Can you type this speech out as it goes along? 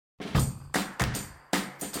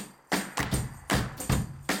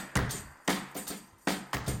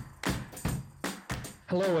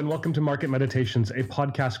Hello and welcome to Market Meditations, a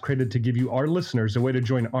podcast created to give you, our listeners, a way to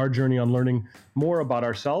join our journey on learning more about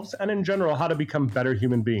ourselves and in general, how to become better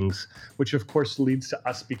human beings, which of course leads to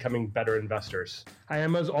us becoming better investors. I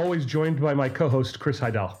am as always joined by my co-host, Chris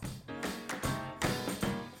Heidel.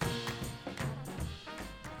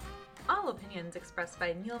 All opinions expressed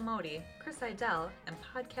by Neal Modi, Chris Heidel, and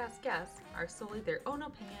podcast guests are solely their own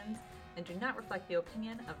opinions and do not reflect the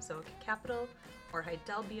opinion of Zoic Capital or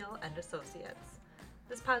Heidel Beal and Associates.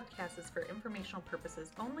 This podcast is for informational purposes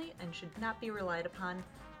only and should not be relied upon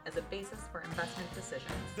as a basis for investment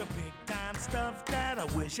decisions. The big time stuff that I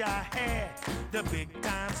wish I had. The big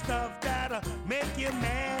time stuff that'll make you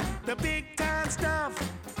mad. The big time stuff.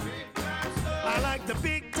 I like the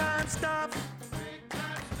big time stuff.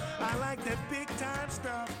 I like the big time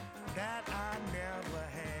stuff that I never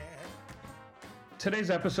had. Today's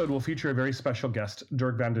episode will feature a very special guest,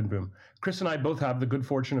 Dirk van den Boom. Chris and I both have the good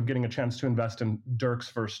fortune of getting a chance to invest in Dirk's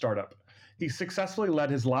first startup. He successfully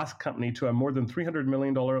led his last company to a more than $300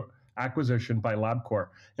 million acquisition by LabCorp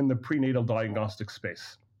in the prenatal diagnostic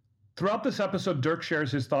space. Throughout this episode, Dirk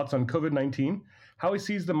shares his thoughts on COVID-19, how he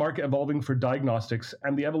sees the market evolving for diagnostics,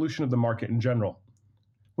 and the evolution of the market in general.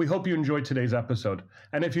 We hope you enjoyed today's episode.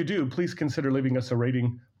 And if you do, please consider leaving us a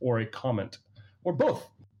rating or a comment, or both.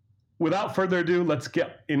 Without further ado, let's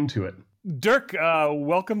get into it. Dirk,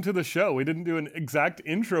 welcome to the show. We didn't do an exact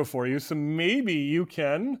intro for you, so maybe you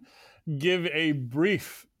can give a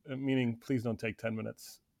brief, meaning please don't take 10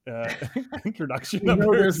 minutes, introduction of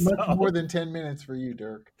yourself. There's much more than 10 minutes for you,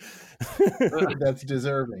 Dirk. That's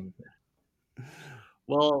deserving.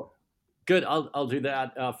 Well, good. I'll do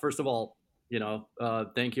that. First of all,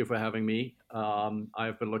 thank you for having me.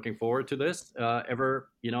 I've been looking forward to this.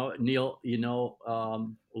 Neal,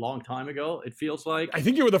 a long time ago, it feels like. I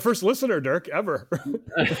think you were the first listener, Dirk, ever.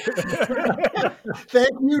 Thank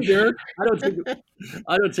you, Dirk.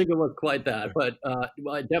 I don't think it was quite that, but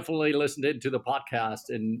I definitely listened into the podcast,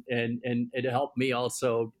 and it helped me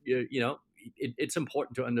also. It's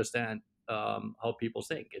important to understand how people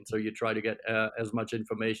think, and so you try to get as much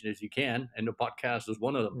information as you can, and the podcast is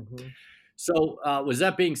one of them. Mm-hmm. So, with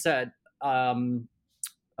that being said,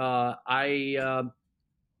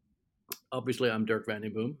 obviously I'm Dirk van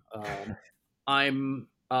den Boom. I'm,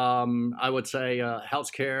 I would say, a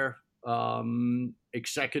healthcare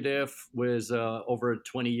executive with over a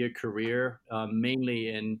 20-year career, mainly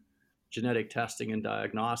in genetic testing and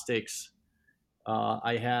diagnostics.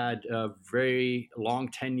 I had a very long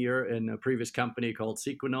tenure in a previous company called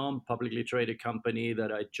Sequenom, publicly traded company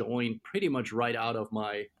that I joined pretty much right out of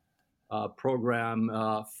my program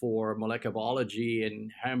for molecular biology in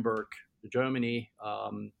Hamburg, Germany,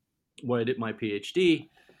 where I did my PhD.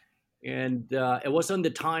 And it was in the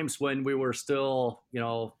times when we were still,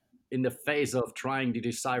 in the phase of trying to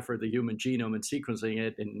decipher the human genome and sequencing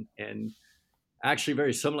it, and actually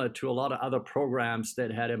very similar to a lot of other programs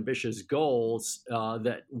that had ambitious goals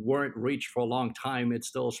that weren't reached for a long time. It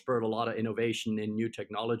still spurred a lot of innovation in new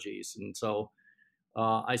technologies. And so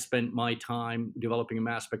I spent my time developing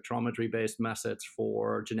mass spectrometry-based methods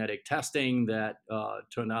for genetic testing that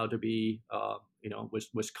turned out to be,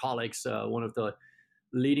 with colleagues, one of the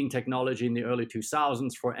leading technology in the early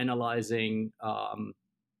 2000s for analyzing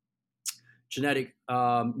genetic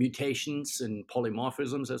mutations and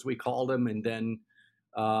polymorphisms, as we call them, and then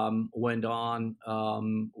went on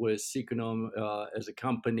with Sequenom as a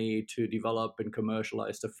company to develop and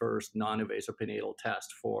commercialize the first non-invasive prenatal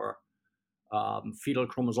test for fetal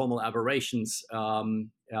chromosomal aberrations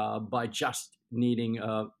by just needing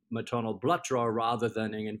a maternal blood draw rather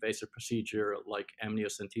than an invasive procedure like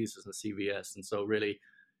amniocentesis and CVS. And so really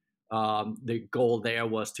the goal there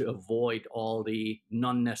was to avoid all the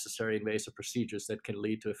non-necessary invasive procedures that can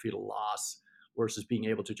lead to a fetal loss versus being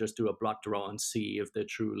able to just do a blood draw and see if there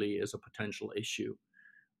truly is a potential issue.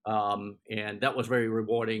 And that was very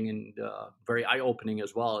rewarding and very eye-opening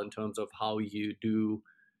as well in terms of how you do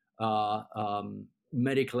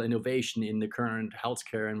medical innovation in the current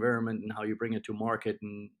healthcare environment and how you bring it to market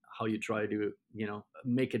and how you try to,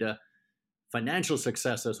 make it a financial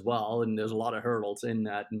success as well. And there's a lot of hurdles in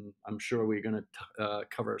that. And I'm sure we're going to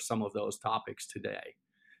cover some of those topics today.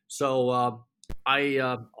 So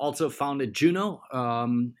I also founded Juno,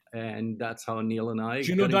 and that's how Neal and I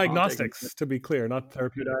Juno Diagnostics, to be clear, not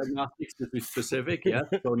therapeutics. Diagnostics, to be specific, yeah.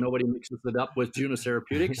 So nobody mixes it up with Juno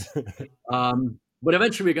Therapeutics. But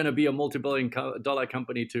eventually we're going to be a multi-billion-dollar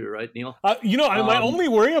company too, right, Neal? My only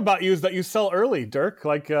worry about you is that you sell early, Dirk.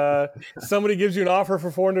 Like somebody gives you an offer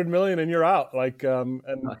for $400 million and you're out.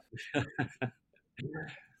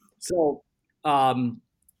 So,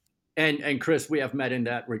 and Chris, we have met in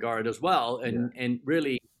that regard as well. And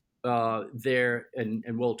really, there, and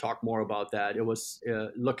we'll talk more about that. It was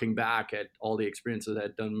looking back at all the experiences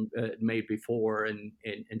I'd done made before, and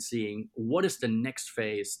seeing what is the next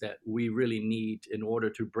phase that we really need in order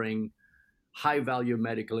to bring high value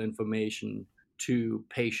medical information to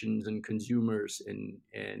patients and consumers, and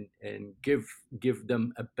give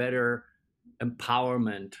them a better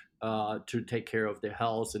empowerment to take care of their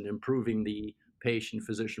health, and improving the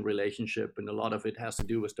patient-physician relationship. And a lot of it has to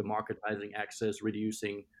do with democratizing access,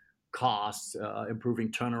 reducing costs,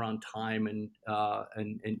 improving turnaround time, and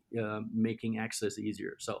making access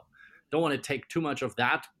easier. So don't want to take too much of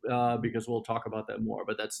that because we'll talk about that more.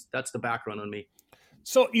 But that's the background on me.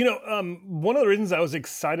 So, one of the reasons I was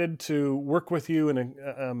excited to work with you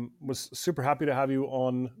and was super happy to have you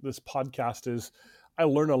on this podcast is I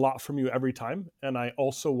learn a lot from you every time. And I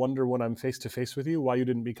also wonder when I'm face to face with you, why you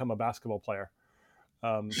didn't become a basketball player.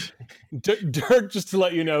 Dirk, just to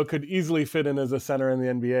let you know, could easily fit in as a center in the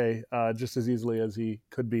NBA, just as easily as he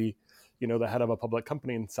could be, the head of a public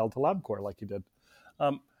company and sell to LabCorp like he did.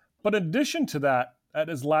 But in addition to that, at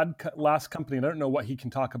his last company, and I don't know what he can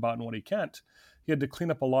talk about and what he can't, he had to clean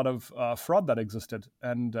up a lot of fraud that existed.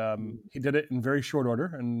 And he did it in very short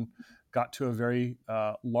order and got to a very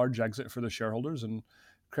large exit for the shareholders, and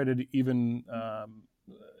created even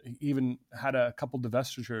had a couple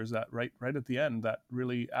divestitures that right at the end that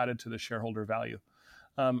really added to the shareholder value.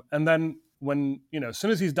 And then when, as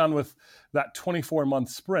soon as he's done with that 24-month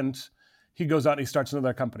sprint, he goes out and he starts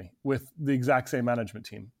another company with the exact same management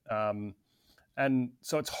team. And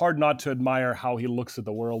so it's hard not to admire how he looks at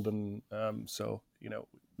the world. And so,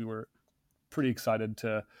 we were pretty excited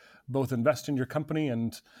to both invest in your company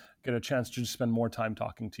and get a chance to just spend more time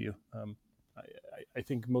talking to you. I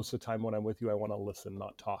think most of the time when I'm with you, I want to listen,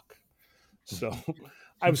 not talk. So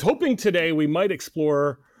I was hoping today we might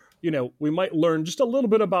explore, we might learn just a little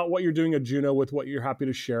bit about what you're doing at Juno with what you're happy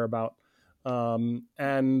to share about.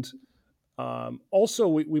 Also,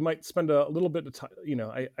 we might spend a little bit of time,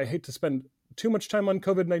 I hate to spend too much time on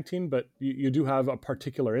COVID-19, but you do have a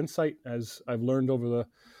particular insight, as I've learned over the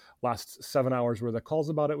last 7 hours worth of calls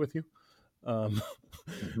about it with you.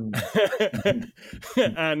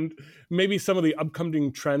 And maybe some of the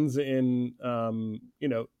upcoming trends in, the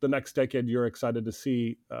next decade you're excited to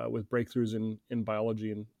see with breakthroughs in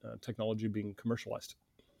biology and technology being commercialized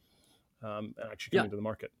and actually coming to the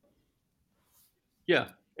market. Yeah.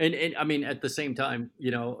 And I mean, at the same time,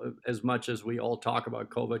 as much as we all talk about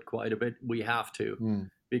COVID quite a bit, we have to,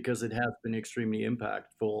 because it has been extremely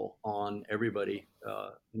impactful on everybody,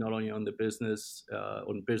 not only on the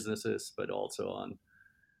on businesses, but also on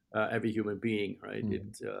every human being, right?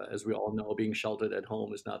 As we all know, being sheltered at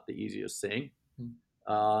home is not the easiest thing.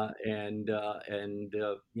 There's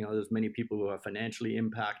many people who are financially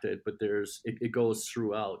impacted, but it goes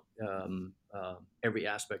throughout every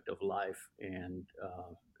aspect of life. And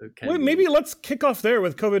maybe let's kick off there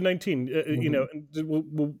with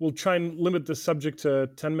COVID-19. We'll try and limit this subject to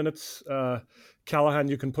 10 minutes. Callahan,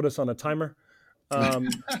 you can put us on a timer. But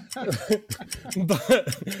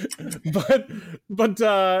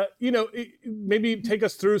maybe take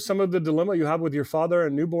us through some of the dilemma you have with your father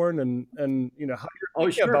and newborn, and how you're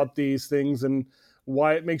thinking about these things and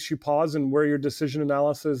why it makes you pause, and where your decision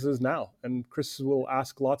analysis is now. And Chris will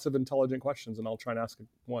ask lots of intelligent questions, and I'll try and ask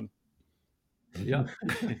one. Yeah.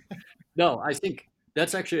 No, I think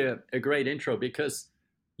that's actually a great intro, because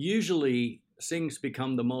usually things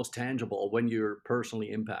become the most tangible when you're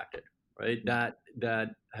personally impacted. Right, that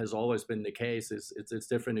has always been the case. It's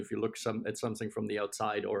different if you look at something from the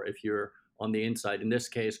outside or if you're on the inside. In this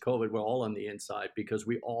case, COVID, we're all on the inside, because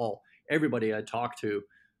everybody I talk to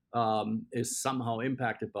is somehow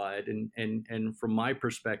impacted by it. And from my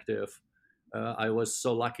perspective, I was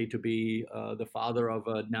so lucky to be the father of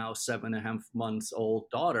a now 7.5 months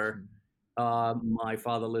old daughter. My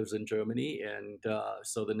father lives in Germany, and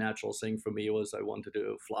so the natural thing for me was I wanted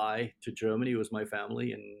to fly to Germany with my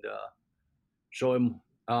family and show him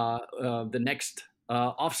the next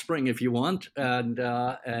offspring, if you want. And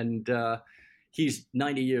he's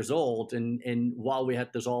 90 years old. And while we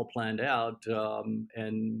had this all planned out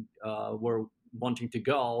and we're wanting to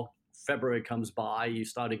go, February comes by, you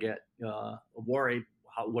start to get worried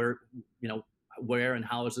where and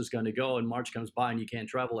how is this going to go? And March comes by and you can't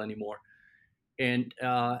travel anymore. And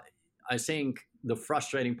I think the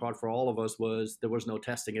frustrating part for all of us was there was no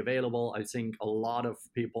testing available. I think a lot of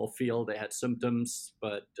people feel they had symptoms,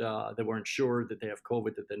 but they weren't sure that they have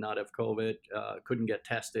COVID, that they not have COVID, couldn't get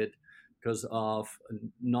tested because of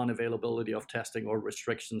non-availability of testing or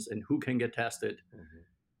restrictions and who can get tested.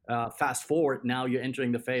 Fast forward, now you're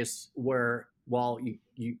entering the phase where, well,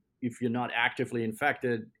 if you're not actively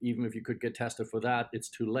infected, even if you could get tested for that, it's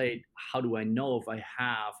too late. How do I know if I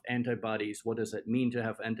have antibodies? What does it mean to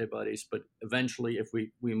have antibodies? But eventually, if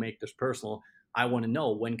we make this personal, I want to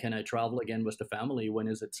know, when can I travel again with the family? When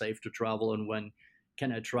is it safe to travel? And when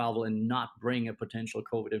can I travel and not bring a potential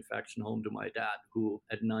COVID infection home to my dad, who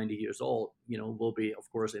at 90 years old, will be, of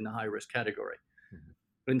course, in the high risk category.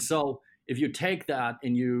 Mm-hmm. And so if you take that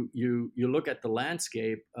and you look at the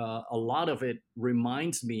landscape, a lot of it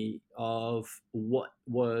reminds me of what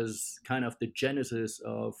was kind of the genesis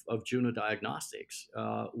of Juno Diagnostics,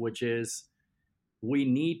 which is we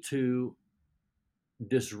need to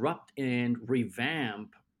disrupt and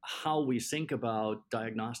revamp how we think about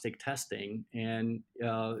diagnostic testing. And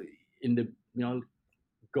go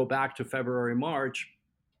back to February, March,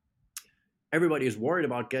 everybody is worried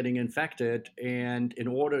about getting infected. And in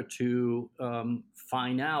order to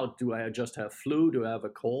find out, do I just have flu? Do I have a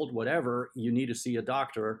cold? Whatever, you need to see a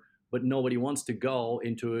doctor. But nobody wants to go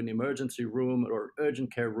into an emergency room or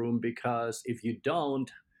urgent care room, because if you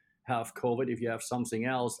don't have COVID, if you have something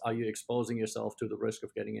else, are you exposing yourself to the risk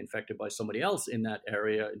of getting infected by somebody else in that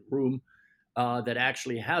area, room, that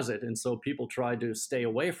actually has it? And so people try to stay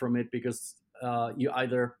away from it, because you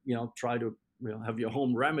either try to have your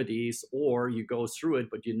home remedies, or you go through it,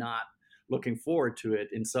 but you're not looking forward to it.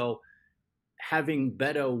 And so having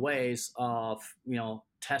better ways of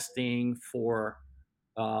testing for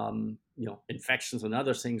infections and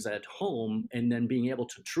other things at home, and then being able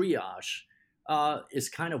to triage is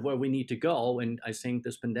kind of where we need to go. And I think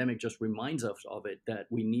this pandemic just reminds us of it, that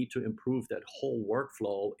we need to improve that whole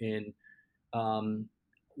workflow in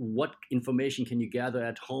what information can you gather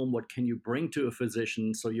at home? What can you bring to a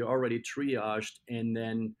physician so you're already triaged? And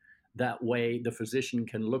then that way the physician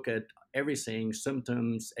can look at everything,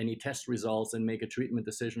 symptoms, any test results, and make a treatment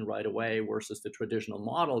decision right away, versus the traditional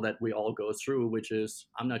model that we all go through, which is,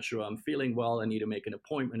 I'm not sure I'm feeling well, I need to make an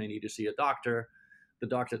appointment, I need to see a doctor. The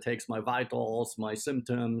doctor takes my vitals, my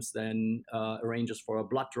symptoms, then arranges for a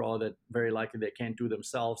blood draw that very likely they can't do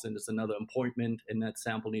themselves, and it's another appointment, and that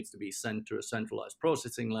sample needs to be sent to a centralized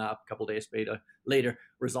processing lab. A couple of days later,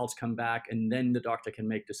 results come back, and then the doctor can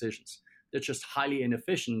make decisions. They're just highly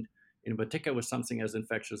inefficient, in particular with something as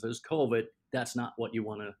infectious as COVID. That's not what you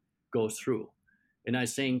want to go through. And I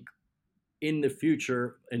think in the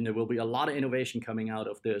future, and there will be a lot of innovation coming out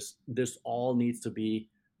of this all needs to be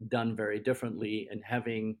done very differently. And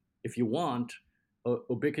having, if you want,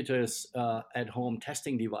 ubiquitous at-home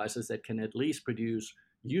testing devices that can at least produce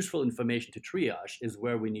useful information to triage is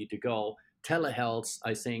where we need to go. Telehealth,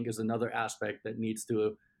 I think, is another aspect that needs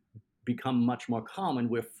to become much more common.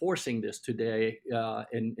 We're forcing this today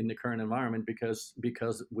in the current environment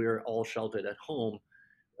because we're all sheltered at home.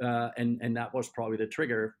 And that was probably the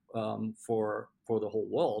trigger for the whole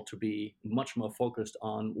world to be much more focused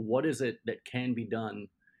on what is it that can be done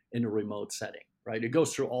in a remote setting, right? It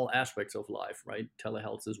goes through all aspects of life, right?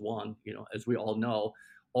 Telehealth is one, as we all know.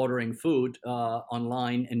 Ordering food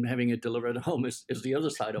online and having it delivered at home is the other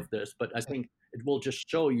side of this. But I think it will just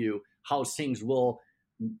show you how things will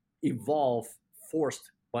evolve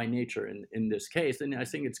forced by nature in this case. And I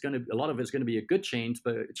think a lot of it's going to be a good change,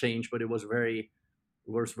 but it was very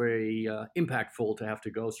impactful to have to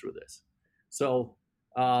go through this. So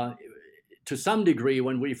to some degree,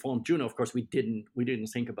 when we formed Juno, of course, we didn't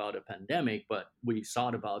think about a pandemic, but we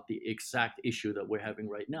thought about the exact issue that we're having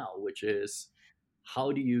right now, which is,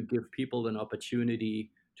 how do you give people an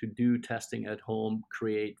opportunity to do testing at home,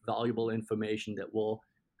 create valuable information that will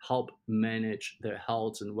help manage their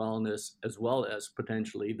health and wellness, as well as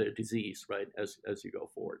potentially their disease, right, as you go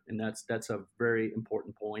forward. And that's a very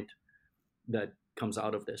important point that comes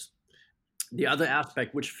out of this. The other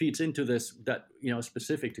aspect which feeds into this, that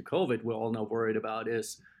specific to COVID, we're all now worried about,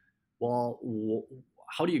 is, well,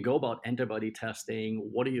 how do you go about antibody testing?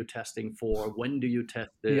 What are you testing for? When do you test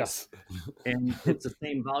this? Yes. And it's the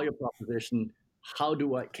same value proposition. How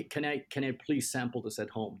do can I please sample this at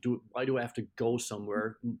home? Why do I have to go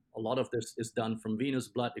somewhere? A lot of this is done from venous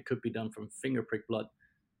blood. It could be done from finger prick blood.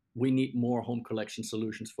 We need more home collection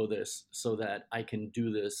solutions for this, so that I can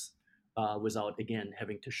do this without, again,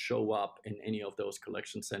 having to show up in any of those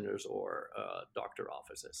collection centers or doctor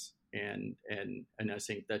offices. And I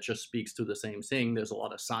think that just speaks to the same thing. There's a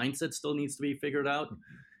lot of science that still needs to be figured out.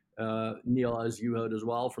 Neal, as you heard as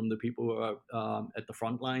well from the people who are at the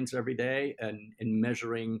front lines every day and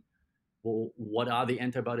measuring, well, what are the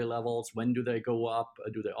antibody levels? When do they go up?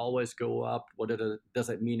 Do they always go up? Does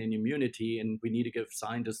that mean in immunity? And we need to give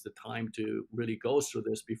scientists the time to really go through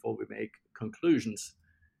this before we make conclusions.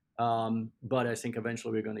 But I think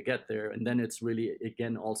eventually we're going to get there. And then it's really,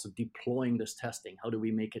 again, also deploying this testing. How do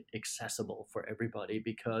we make it accessible for everybody?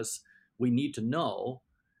 Because we need to know,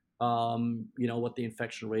 what the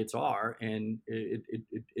infection rates are. And it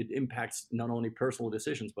impacts not only personal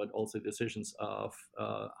decisions, but also decisions of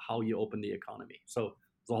how you open the economy. So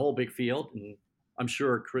it's a whole big field. And I'm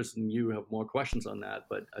sure Chris and you have more questions on that,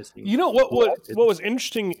 but I think what was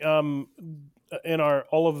interesting in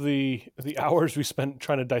all of the hours we spent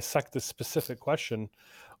trying to dissect this specific question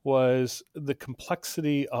was the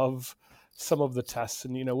complexity of some of the tests.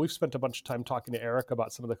 And we've spent a bunch of time talking to Eric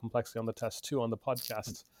about some of the complexity on the tests too on the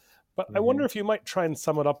podcast. But I wonder if you might try and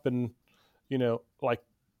sum it up in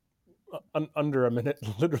under a minute,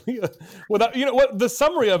 literally, without the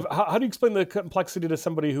summary of how do you explain the complexity to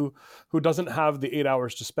somebody who doesn't have the 8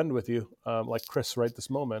 hours to spend with you, like Chris right this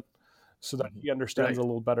moment, so that he understands a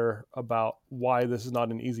little better about why this is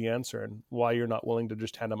not an easy answer and why you're not willing to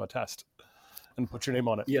just hand him a test and put your name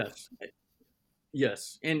on it.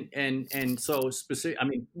 Yes. And so specific,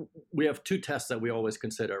 we have two tests that we always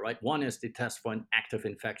consider, right? One is the test for an active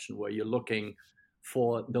infection, where you're looking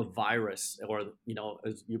for the virus, or,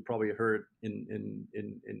 as you probably heard in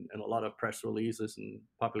a lot of press releases and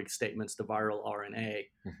public statements, the viral RNA.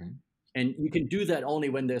 Mm-hmm. And you can do that only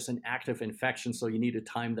when there's an active infection. So you need to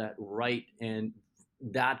time that right. And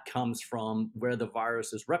that comes from where the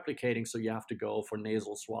virus is replicating. So you have to go for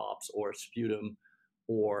nasal swabs or sputum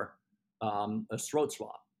or a throat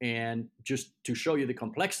swab. And just to show you the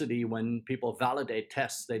complexity, when people validate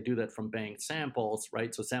tests, they do that from banked samples,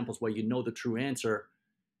 right? So samples where the true answer.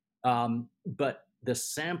 But the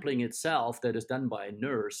sampling itself that is done by a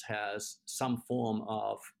nurse has some form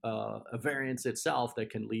of a variance itself that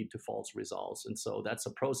can lead to false results. And so that's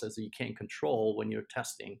a process that you can't control when you're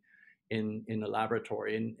testing in a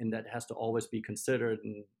laboratory. And that has to always be considered.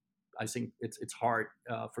 And I think it's hard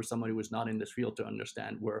for somebody who's not in this field to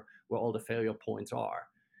understand where all the failure points are.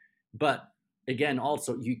 But again,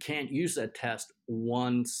 also, you can't use that test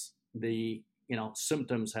once the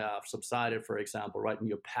symptoms have subsided, for example, right? And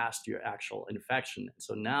you're past your actual infection.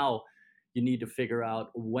 So now you need to figure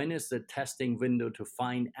out, when is the testing window to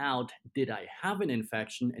find out, did I have an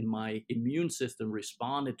infection and my immune system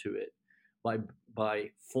responded to it by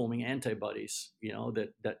forming antibodies,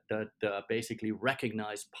 that basically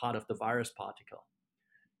recognize part of the virus particle.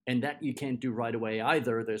 And that you can't do right away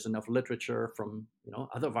either. There's enough literature from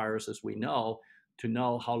other viruses we know to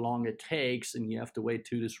know how long it takes, and you have to wait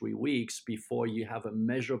 2 to 3 weeks before you have a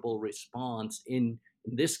measurable response. In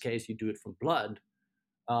this case, you do it from blood,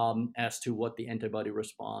 as to what the antibody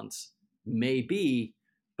response may be.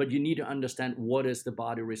 But you need to understand, what is the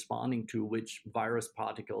body responding to, which virus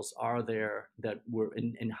particles are there that were,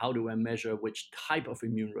 and how do I measure which type of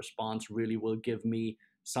immune response really will give me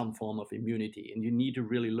some form of immunity. And you need to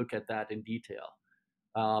really look at that in detail,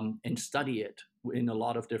 and study it in a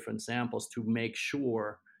lot of different samples to make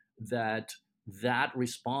sure that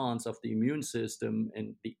response of the immune system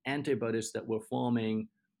and the antibodies that we're forming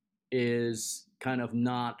is kind of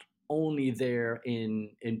not only there in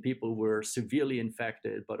people who are severely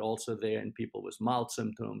infected, but also there in people with mild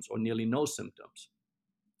symptoms or nearly no symptoms,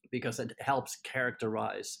 because it helps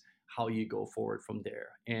characterize how you go forward from there.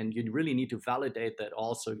 And you really need to validate that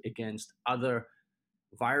also against other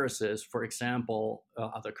viruses. For example,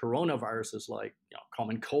 other coronaviruses, like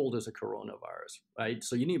common cold is a coronavirus, right?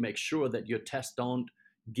 So you need to make sure that your tests don't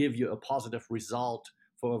give you a positive result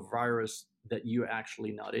for a virus that you're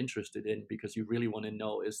actually not interested in, because you really want to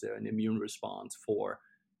know, is there an immune response for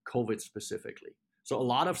COVID specifically? So a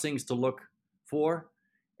lot of things to look for.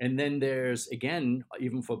 And then there's, again,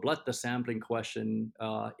 even for blood, the sampling question.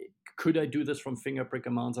 Could I do this from finger prick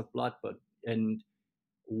amounts of blood? And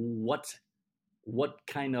what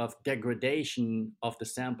kind of degradation of the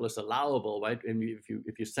sample is allowable, right? And if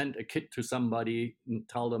you send a kit to somebody and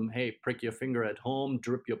tell them, hey, prick your finger at home,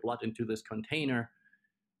 drip your blood into this container,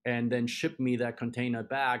 and then ship me that container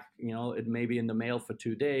back, it may be in the mail for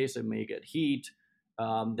 2 days, it may get heat,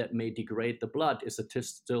 that may degrade the blood. Is the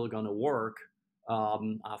test still going to work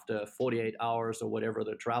after 48 hours or whatever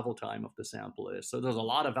the travel time of the sample is? So there's a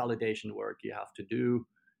lot of validation work you have to do,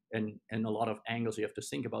 and a lot of angles you have to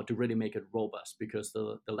think about to really make it robust, because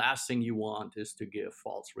the last thing you want is to give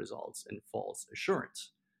false results and false assurance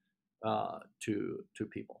to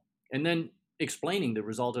people. And then explaining the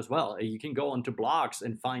result as well. You can go onto blogs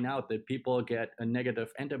and find out that people get a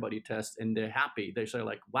negative antibody test and they're happy. They say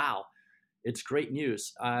like, wow, it's great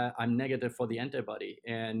news. I'm negative for the antibody.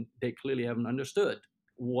 And they clearly haven't understood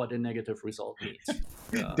what a negative result means.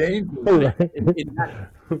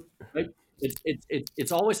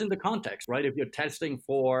 It's always in the context, right? If you're testing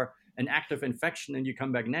for an active infection and you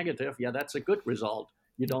come back negative, yeah, that's a good result.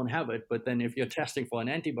 You don't have it. But then if you're testing for an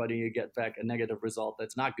antibody, you get back a negative result.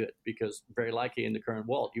 That's not good, because very likely in the current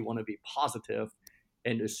world, you want to be positive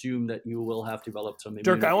and assume that you will have developed some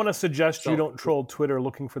immunity. Dirk, I want to suggest you don't troll Twitter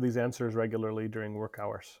looking for these answers regularly during work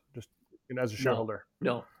hours, just as a shareholder.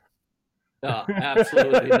 No.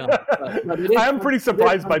 Absolutely not. I am pretty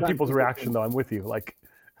surprised by people's reaction, though. I'm with you. Like,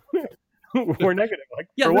 we're negative. Like,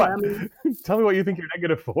 for what? I mean, tell me what you think you're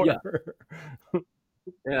negative for. Yeah.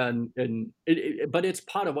 But it's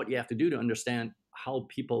part of what you have to do to understand how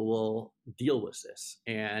people will deal with this.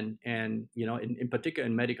 And in particular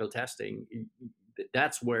in medical testing,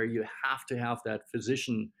 that's where you have to have that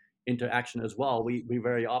physician interaction as well. We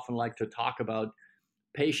very often like to talk about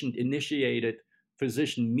patient-initiated,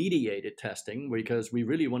 physician-mediated testing, because we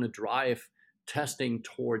really want to drive testing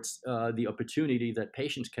towards the opportunity that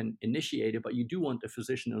patients can initiate it, but you do want the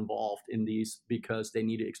physician involved in these, because they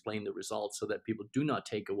need to explain the results so that people do not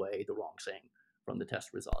take away the wrong thing from the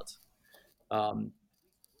test results.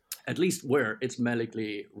 At least where it's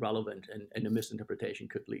medically relevant, and a misinterpretation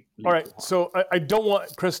could lead All right, so I don't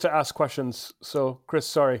want Chris to ask questions. So Chris,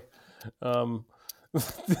 sorry. I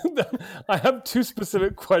have two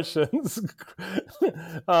specific questions.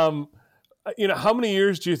 How many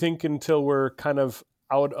years do you think until we're kind of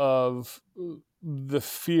out of the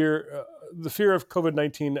fear of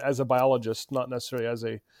COVID-19 as a biologist, not necessarily as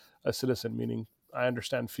a citizen? Meaning, I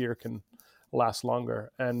understand fear can last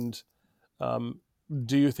longer. And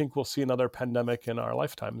do you think we'll see another pandemic in our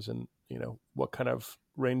lifetimes? And what kind of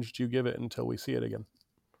range do you give it until we see it again?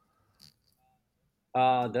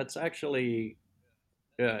 That's actually.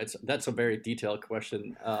 Yeah, that's a very detailed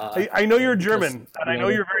question. I know you're German, and I know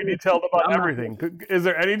you're very detailed about everything. Is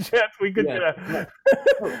there any chance we could? Let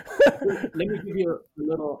me give you a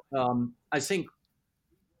little. I think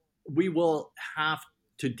we will have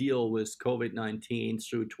to deal with COVID-19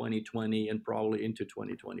 through 2020 and probably into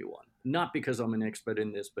 2021. Not because I'm an expert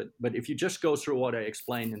in this, but if you just go through what I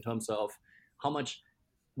explained in terms of how much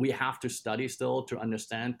we have to study still to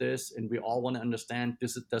understand this, and we all want to understand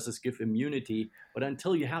does this give immunity? But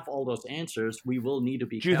until you have all those answers, we will need to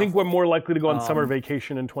be. Do you think we're more likely to go on summer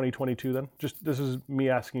vacation in 2022 then? Just this is me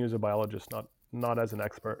asking you as a biologist, not as an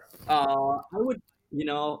expert. I would,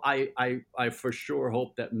 I for sure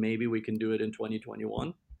hope that maybe we can do it in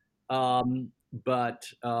 2021. But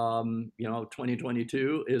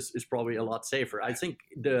 2022 is probably a lot safer. I think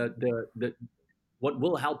the what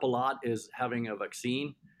will help a lot is having a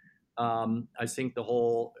vaccine. I think the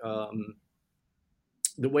whole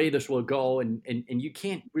the way this will go, and you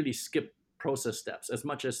can't really skip process steps as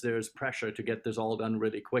much as there's pressure to get this all done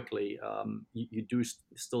really quickly. You do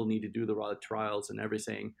still need to do the right trials and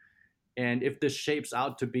everything. And if this shapes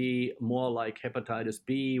out to be more like hepatitis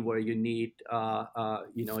B, where you need,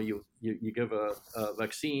 you give a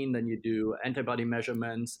vaccine, then you do antibody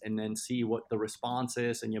measurements, and then see what the response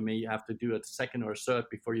is, and you may have to do a second or a third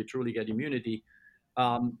before you truly get immunity,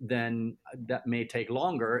 then that may take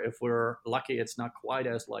longer. If we're lucky, it's not quite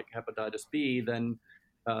as like hepatitis B, then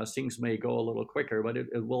things may go a little quicker, but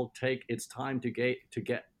it will take its time to get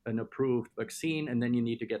an approved vaccine, and then you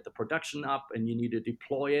need to get the production up, and you need to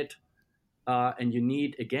deploy it. And you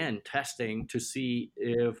need, again, testing to see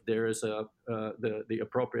if there is the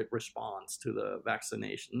appropriate response to the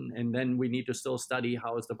vaccination. And then we need to still study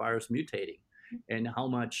how is the virus mutating, and how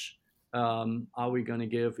much are we going to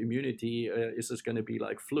give immunity? Is this going to be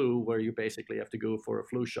like flu, where you basically have to go for a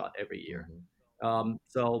flu shot every year?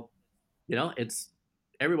 So, it's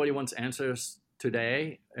everybody wants answers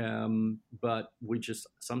today, but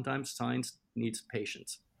sometimes science needs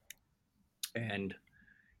patience. And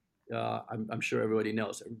I'm sure everybody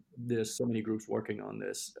knows there's so many groups working on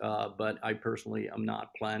this, but I personally am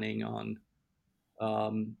not planning on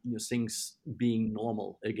things being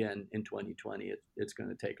normal again in 2020. It's going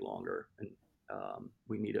to take longer, and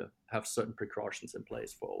we need to have certain precautions in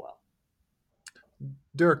place for a while.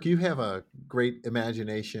 Dirk, you have a great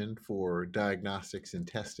imagination for diagnostics and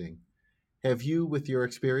testing. Have you, with your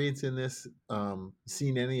experience in this,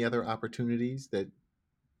 seen any other opportunities that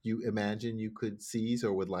you imagine you could seize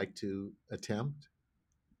or would like to attempt?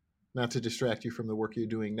 Not to distract you from the work you're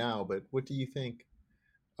doing now, but what do you think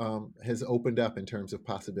has opened up in terms of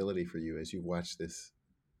possibility for you as you watch this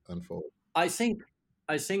unfold? I think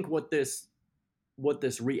what this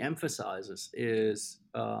reemphasizes is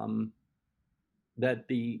that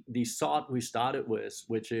the thought we started with,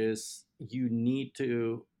 which is you need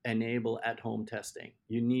to enable at-home testing.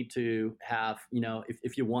 You need to have,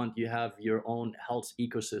 if you want, you have your own health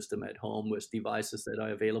ecosystem at home with devices that are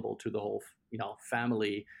available to the whole,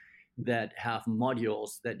 family, that have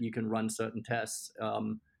modules that you can run certain tests.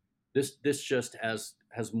 this just has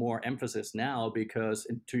more emphasis now, because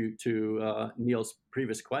to Neal's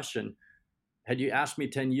previous question, had you asked me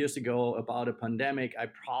 10 years ago about a pandemic, I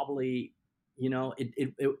probably,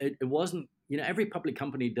 it wasn't, every public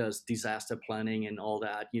company does disaster planning and all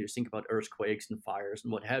that. Think about earthquakes and fires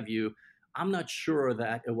and what have you. I'm not sure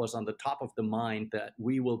that it was on the top of the mind that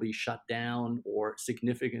we will be shut down or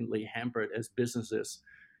significantly hampered as businesses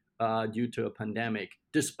due to a pandemic,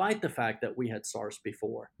 despite the fact that we had SARS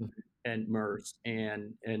before and MERS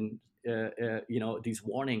and these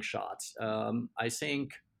warning shots. I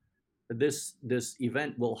think this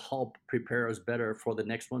event will help prepare us better for the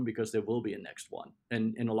next one, because there will be a next one,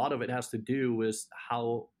 and a lot of it has to do with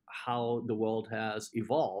how the world has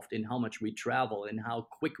evolved and how much we travel and how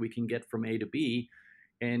quick we can get from A to B,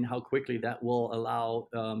 and how quickly that will allow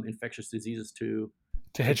infectious diseases to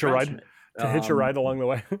hitch a ride, along the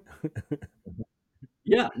way.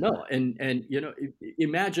 Yeah, no, and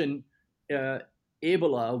imagine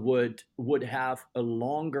Ebola would have a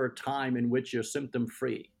longer time in which you're symptom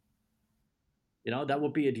free. That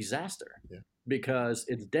would be a disaster, because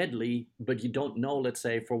it's deadly, but you don't know, let's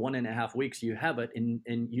say for 1.5 weeks you have it, and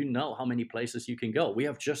how many places you can go. We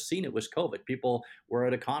have just seen it with COVID. People were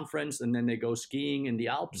at a conference and then they go skiing in the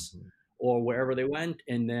Alps or wherever they went,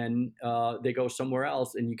 and then they go somewhere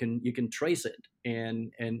else, and you can trace it.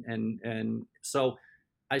 And so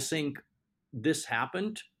I think this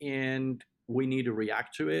happened, and we need to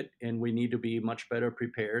react to it, and we need to be much better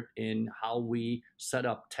prepared in how we set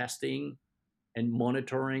up testing and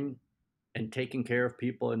monitoring and taking care of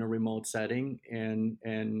people in a remote setting. And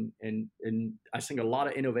I think a lot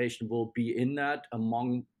of innovation will be in that.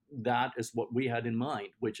 Among that is what we had in mind,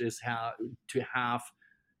 which is how to have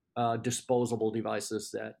disposable devices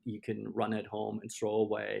that you can run at home and throw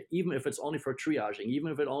away, even if it's only for triaging, even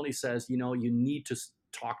if it only says, you need to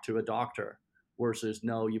talk to a doctor, versus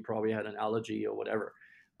no, you probably had an allergy or whatever.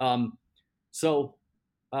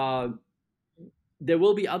 There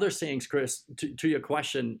will be other things, Chris, to your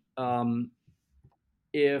question.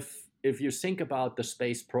 If you think about the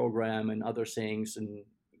space program and other things, and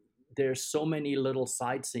there's so many little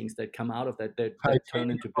side things that come out of that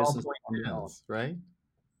turn into business on their own, right?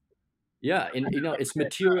 Yeah, and it's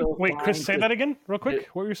material. Wait, Chris, say that again, real quick.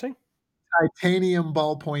 What were you saying? Titanium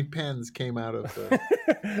ballpoint pens came out of the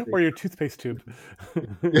or your toothpaste tube.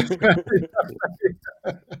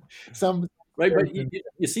 Some right, but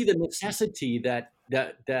you see the necessity that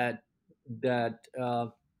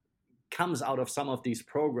comes out of some of these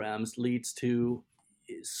programs leads to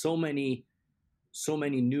so many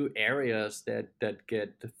new areas that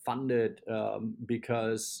get funded,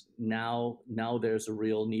 because now there's a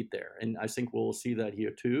real need there, and I think we'll see that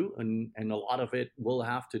here too. And a lot of it will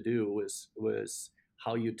have to do with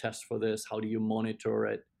how you test for this, how do you monitor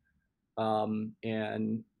it, but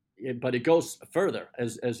it goes further,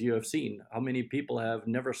 as you have seen. How many people have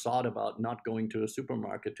never thought about not going to a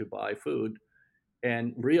supermarket to buy food,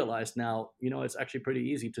 and realize now, it's actually pretty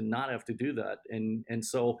easy to not have to do that, and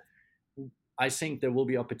so I think there will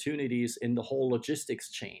be opportunities in the whole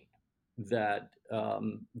logistics chain that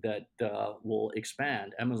will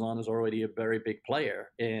expand. Amazon is already a very big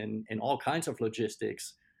player in all kinds of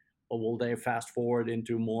logistics. Or will they fast forward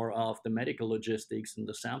into more of the medical logistics and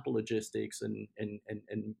the sample logistics and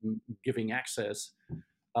giving access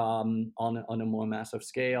on a more massive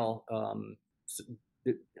scale?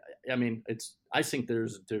 I think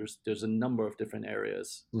there's a number of different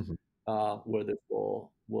areas where this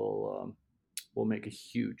will make a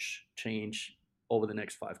huge change over the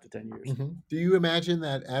next 5 to 10 years. Do you imagine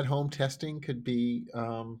that at-home testing could be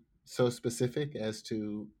so specific as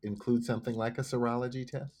to include something like a serology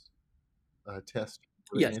test, a test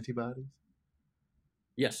for antibodies?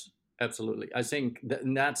 Yes, absolutely. I think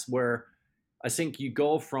that's where I think you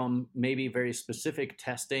go from maybe very specific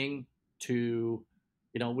testing to,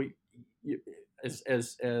 as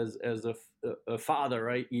a father,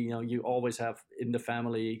 right? You always have in the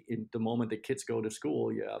family, in the moment the kids go to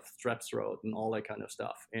school, you have strep throat and all that kind of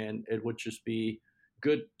stuff. And it would just be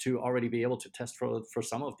good to already be able to test for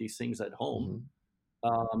some of these things at home.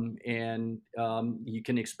 You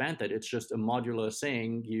can expand that. It's just a modular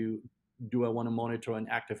thing. Do I want to monitor an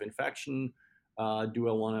active infection? Do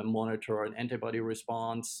I want to monitor an antibody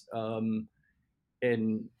response?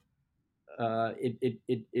 It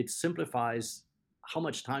simplifies how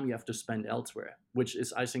much time you have to spend elsewhere, which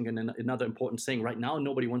is, I think, another important thing. Right now,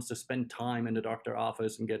 nobody wants to spend time in the doctor's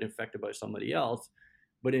office and get infected by somebody else.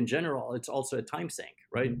 But in general, it's also a time sink,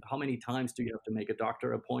 right? How many times do you have to make a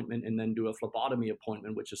doctor appointment and then do a phlebotomy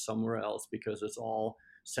appointment, which is somewhere else, because it's all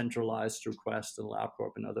centralized through Quest and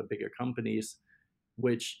LabCorp and other bigger companies,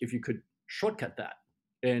 which if you could shortcut that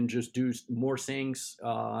and just do more things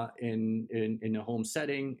in a home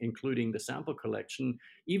setting, including the sample collection.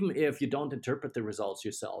 Even if you don't interpret the results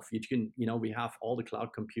yourself, you can, we have all the cloud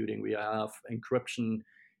computing, we have encryption,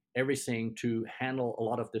 everything to handle a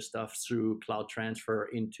lot of this stuff through cloud transfer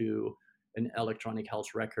into an electronic health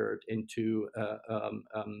record, into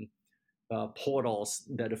portals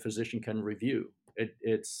that a physician can review.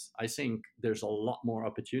 I think there's a lot more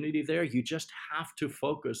opportunity there. You just have to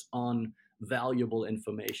focus on valuable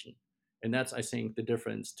information. And that's, I think, the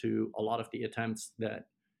difference to a lot of the attempts that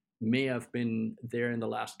may have been there in the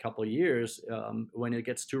last couple of years. When it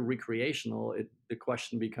gets too recreational, the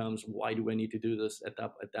question becomes, why do I need to do this? At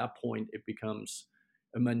that point, it becomes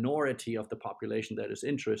a minority of the population that is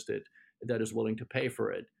interested, that is willing to pay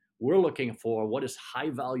for it. We're looking for what is high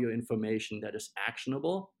value information that is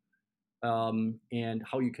actionable, and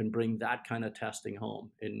how you can bring that kind of testing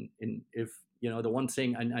home. And if, the one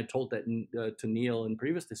thing, and I told that to Neal in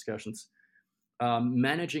previous discussions,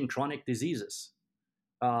 managing chronic diseases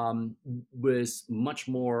with much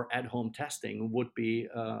more at-home testing would be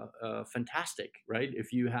fantastic, right?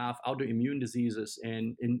 If you have autoimmune diseases,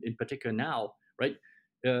 and in particular now, right?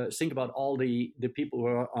 Think about all the people who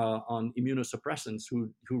are on immunosuppressants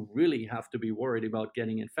who really have to be worried about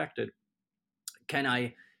getting infected. Can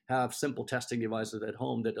I have simple testing devices at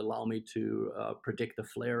home that allow me to predict the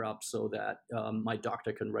flare-up, so that my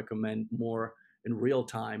doctor can recommend more in real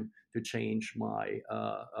time to change my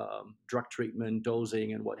drug treatment,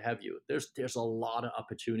 dosing, and what have you? There's a lot of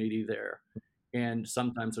opportunity there. And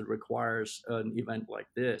sometimes it requires an event like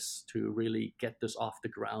this to really get this off the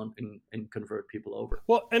ground and convert people over.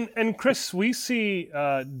 Well, and Chris, we see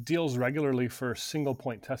deals regularly for single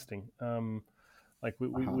point testing. Like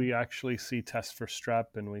we actually see tests for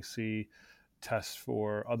strep, and we see tests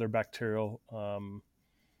for other bacterial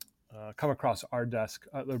come across our desk.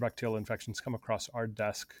 Other bacterial infections come across our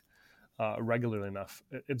desk regularly enough.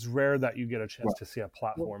 It's rare that you get a chance to see a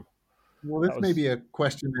platform. Well, this may be a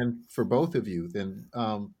question then for both of you. Then,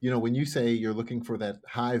 when you say you're looking for that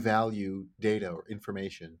high value data or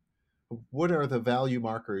information, what are the value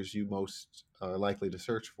markers you most likely to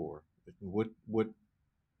search for? What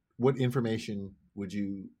information would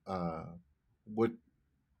you? What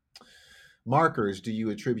markers do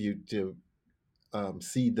you attribute to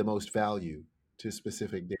seed the most value to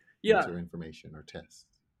specific data or information or tests?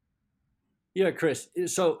 Yeah, Chris.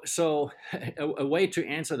 So a way to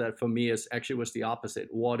answer that for me was the opposite.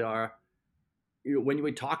 When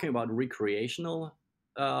we're talking about recreational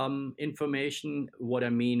information, what I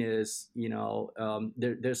mean is,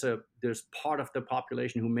 there's part of the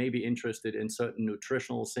population who may be interested in certain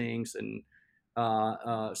nutritional things and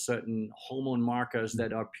certain hormone markers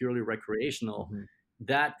that are purely recreational. Mm-hmm.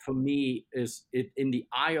 That for me is in the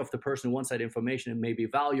eye of the person who wants that information. It may be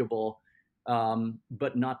valuable,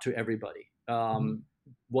 but not to everybody.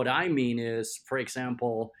 What I mean is, for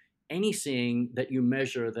example, anything that you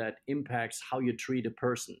measure that impacts how you treat a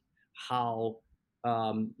person, how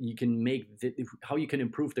you can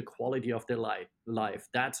improve the quality of their life.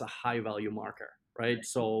 That's a high value marker, right?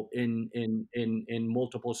 So in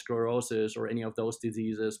multiple sclerosis or any of those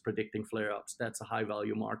diseases, predicting flare-ups, that's a high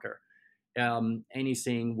value marker.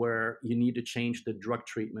 Anything where you need to change the drug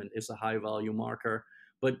treatment is a high value marker.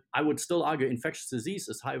 But I would still argue infectious disease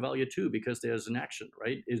is high value too, because there's an action,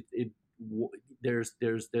 right? There's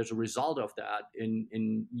a result of that,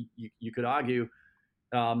 and you could argue,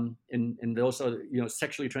 and also,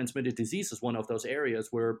 sexually transmitted disease is one of those areas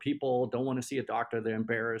where people don't want to see a doctor, they're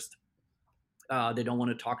embarrassed, they don't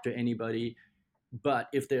want to talk to anybody. But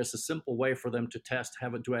if there's a simple way for them to test,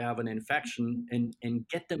 do I have an infection, and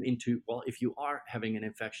get them into, well, if you are having an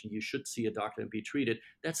infection, you should see a doctor and be treated.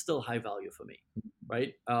 That's still high value for me,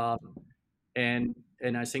 right? And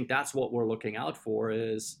I think that's what we're looking out for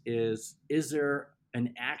is there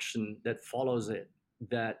an action that follows it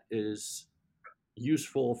that is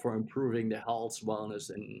useful for improving the health, wellness,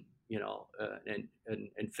 and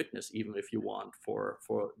and fitness, even if you want, for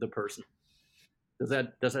the person. Does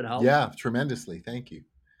that help? Yeah, tremendously. Thank you.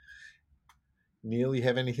 Neal, you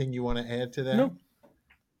have anything you want to add to that? No.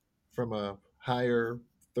 From a higher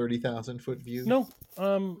 30,000 foot view? No.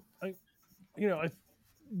 The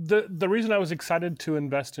reason I was excited to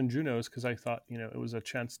invest in Juno is because I thought, it was a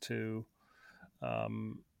chance to,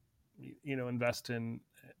 invest in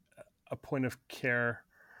a point of care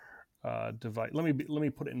device. Let me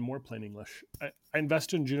put it in more plain English. I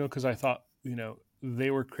invested in Juno because I thought,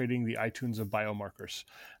 they were creating the iTunes of biomarkers,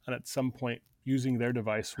 and at some point, using their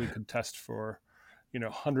device, we could test for,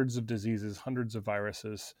 hundreds of diseases, hundreds of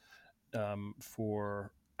viruses,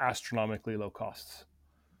 for astronomically low costs.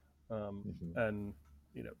 And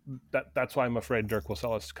that's why I'm afraid Dirk will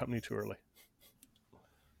sell his company too early.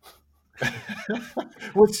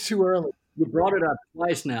 What's too early? You brought it up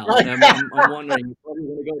twice now. Right. I'm wondering, you're probably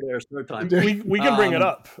going to go there a third time. We can bring it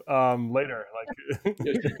up later.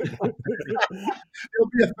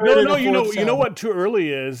 No, you know what too early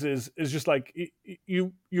is just like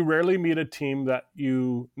you rarely meet a team that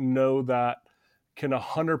you know that can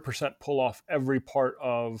 100% pull off every part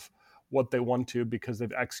of what they want to because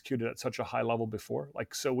they've executed at such a high level before.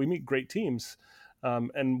 Like, so we meet great teams.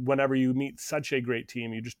 And whenever you meet such a great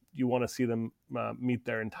team, you want to see them meet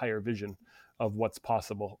their entire vision of what's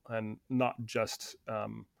possible, and not just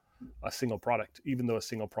a single product. Even though a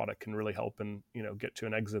single product can really help and get to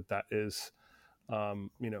an exit that is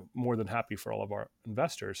more than happy for all of our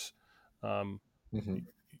investors.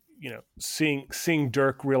 Seeing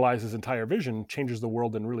Dirk realize his entire vision changes the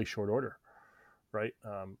world in really short order, right?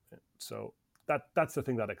 So that's the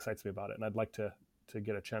thing that excites me about it, and I'd like to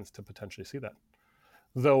get a chance to potentially see that.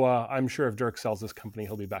 Though I'm sure if Dirk sells this company,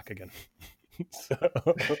 he'll be back again.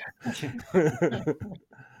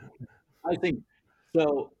 I think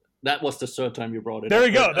so. That was the third time you brought it there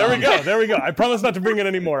up. There we go. I promise not to bring it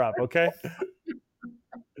any more up, okay?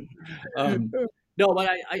 No, but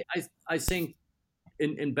I think,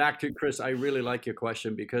 in back to Chris, I really like your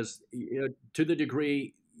question because to the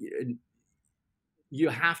degree you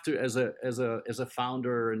have to, as a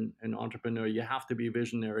founder and an entrepreneur, you have to be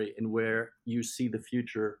visionary in where you see the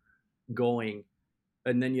future going,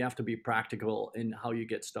 and then you have to be practical in how you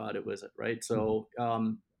get started with it, right? So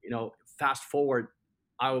fast forward,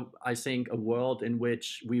 I think a world in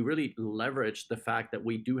which we really leverage the fact that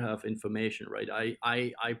we do have information, right?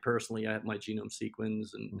 I personally, I have my genome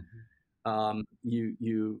sequence, and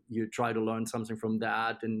you try to learn something from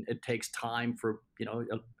that, and it takes time for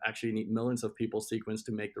actually you need millions of people's sequence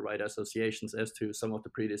to make the right associations as to some of the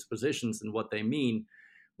predispositions and what they mean.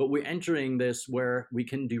 But we're entering this where we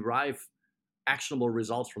can derive actionable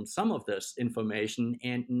results from some of this information,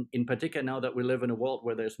 and in particular now that we live in a world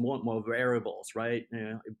where there's more and more variables, right?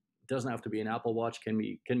 It doesn't have to be an Apple Watch, can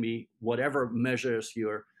be whatever measures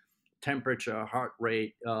your temperature, heart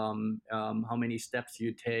rate, how many steps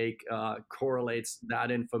you take, correlates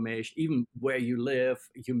that information, even where you live,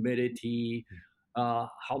 humidity,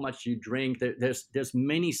 how much you drink. There's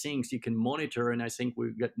many things you can monitor, and I think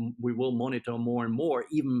we will monitor more and more,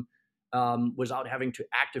 even without having to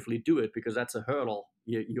actively do it, because that's a hurdle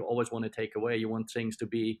you always want to take away. You want things to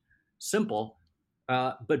be simple,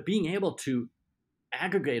 but being able to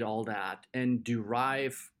aggregate all that and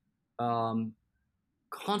derive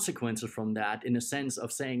consequences from that, in a sense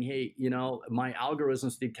of saying, hey, my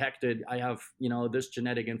algorithms detected I have this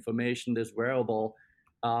genetic information, this variable,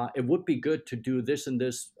 it would be good to do this and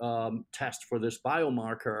this test for this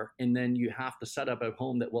biomarker, and then you have the setup at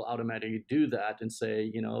home that will automatically do that and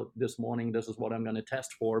say, this morning this is what I'm going to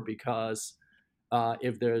test for, because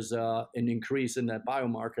if there's an increase in that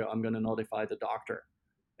biomarker, I'm going to notify the doctor,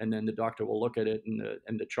 and then the doctor will look at it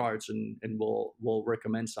and the charts and will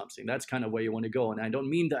recommend something. That's kind of where you want to go. And I don't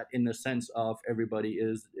mean that in the sense of everybody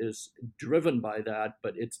is driven by that,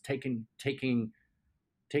 but it's taking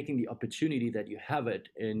the opportunity that you have it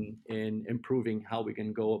in improving how we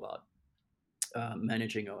can go about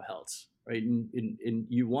managing our health, right? And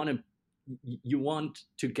you want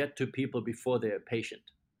to get to people before they're patient.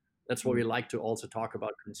 That's why we like to also talk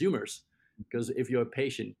about consumers, because if you're a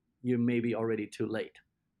patient, you may be already too late.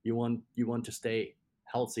 You want to stay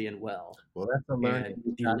healthy and well. Well, that's a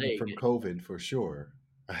learning from COVID for sure,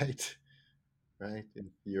 right? Right. If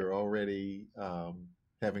you're already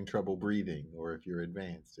having trouble breathing, or if you're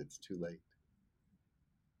advanced, it's too late.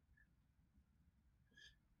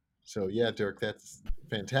 So yeah, Dirk, that's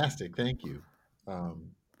fantastic. Thank you.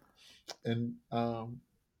 And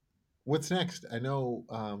what's next? I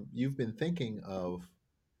know you've been thinking of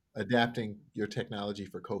adapting your technology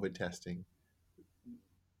for COVID testing.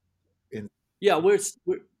 Yeah,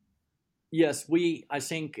 yes, I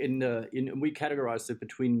think we categorize it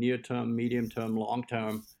between near term, medium term, long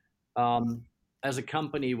term. As a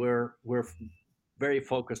company, we're very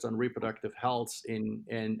focused on reproductive health and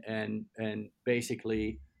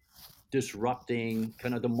basically disrupting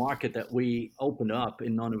kind of the market that we opened up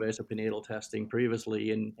in non-invasive prenatal testing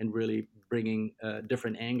previously, and really bringing a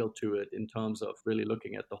different angle to it in terms of really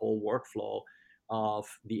looking at the whole workflow of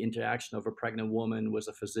the interaction of a pregnant woman with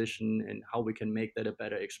a physician, and how we can make that a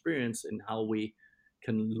better experience, and how we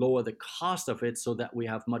can lower the cost of it so that we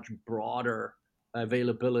have much broader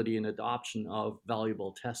availability and adoption of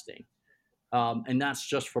valuable testing. And that's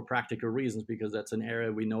just for practical reasons, because that's an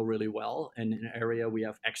area we know really well, and an area we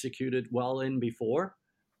have executed well in before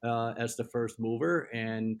as the first mover.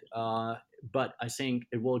 And but I think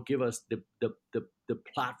it will give us the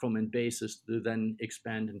platform and basis to then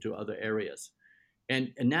expand into other areas.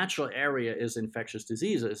 And a natural area is infectious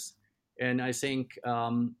diseases. And I think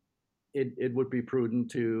it would be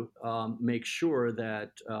prudent to make sure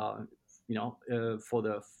that, for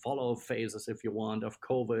the follow phases, if you want, of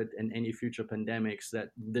COVID and any future pandemics, that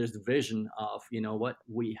there's vision of, what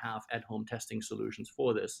we have at-home testing solutions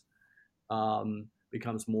for this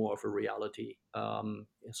becomes more of a reality.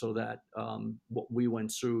 So that what we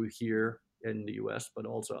went through here in the US, but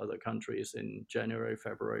also other countries in January,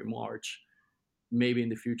 February, March, maybe in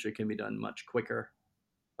the future can be done much quicker,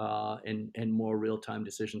 and more real-time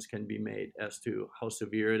decisions can be made as to how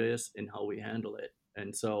severe it is and how we handle it.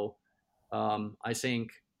 And so I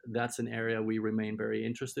think that's an area we remain very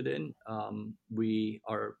interested in. We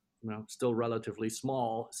are still relatively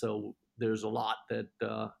small, so there's a lot that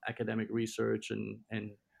academic research and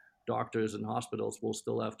doctors and hospitals will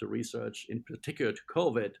still have to research, in particular to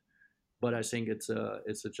COVID. But I think it's a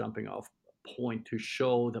jumping off point to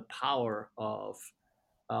show the power of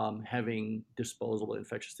having disposable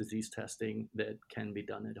infectious disease testing that can be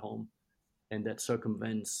done at home, and that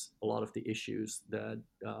circumvents a lot of the issues that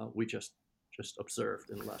we just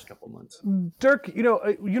observed in the last couple of months. Dirk,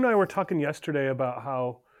 you and I were talking yesterday about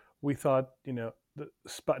how we thought, the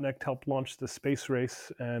Sputnik helped launch the space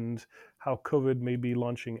race and how COVID may be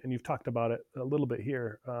launching, and you've talked about it a little bit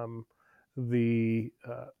here, the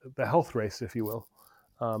health race, if you will.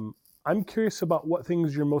 I'm curious about what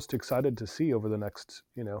things you're most excited to see over the next,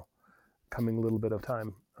 coming little bit of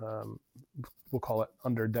time. We'll call it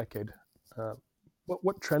under a decade.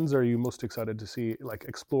 What trends are you most excited to see, like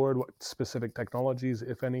explored? What specific technologies,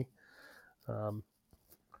 if any? I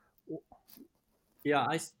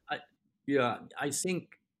think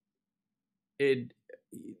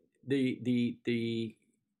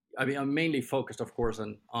I'm mainly focused, of course,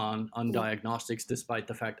 on diagnostics, despite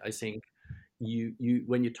the fact I think you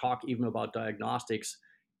when you talk even about diagnostics,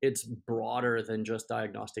 it's broader than just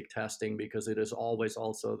diagnostic testing, because it is always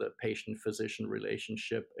also the patient-physician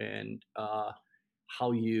relationship, and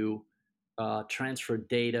how you transfer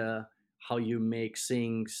data, how you make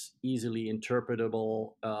things easily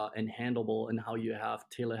interpretable and handleable, and how you have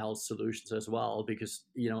telehealth solutions as well. Because,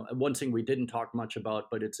 one thing we didn't talk much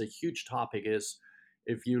about, but it's a huge topic, is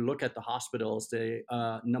if you look at the hospitals, the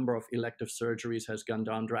number of elective surgeries has gone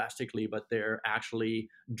down drastically, but they're actually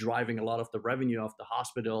driving a lot of the revenue of the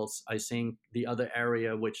hospitals. I think the other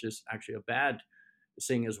area, which is actually a bad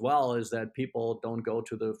thing as well, is that people don't go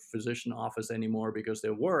to the physician office anymore because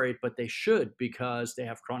they're worried, but they should, because they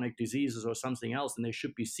have chronic diseases or something else, and they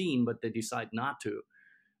should be seen, but they decide not to.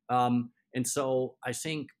 And so I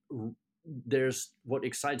think what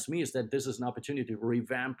excites me is that this is an opportunity to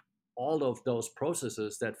revamp all of those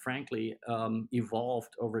processes that frankly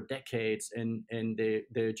evolved over decades, and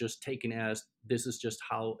they're just taken as this is just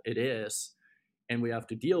how it is, and we have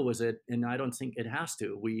to deal with it. And I don't think it has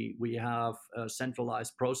to. We have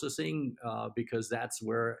centralized processing because that's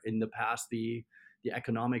where in the past the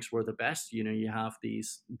economics were the best. You have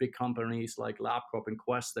these big companies like LabCorp and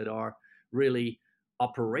Quest that are really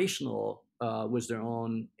operational with their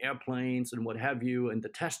own airplanes and what have you, and the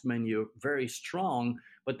test menu very strong,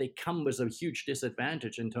 but they come with a huge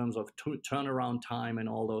disadvantage in terms of turnaround time and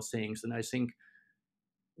all those things. And I think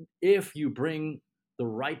if you bring the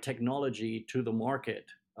right technology to the market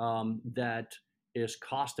that is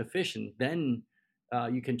cost efficient, then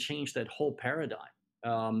you can change that whole paradigm.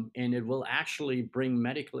 And it will actually bring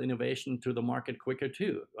medical innovation to the market quicker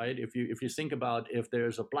too, right? If you think about, if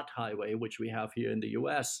there's a blood highway, which we have here in the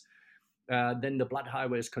US, then the blood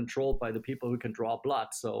highway is controlled by the people who can draw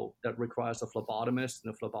blood. So that requires a phlebotomist,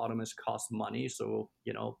 and the phlebotomist costs money. So,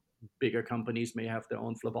 bigger companies may have their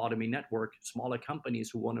own phlebotomy network. Smaller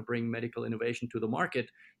companies who want to bring medical innovation to the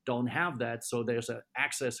market don't have that. So there's an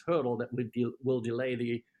access hurdle that will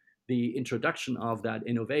delay the introduction of that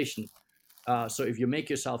innovation. So if you make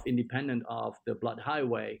yourself independent of the blood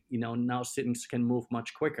highway, now things can move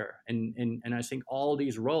much quicker. And I think all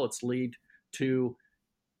these roads lead to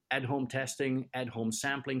at-home testing, at-home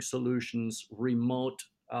sampling solutions, remote,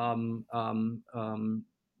 or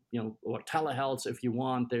telehealth if you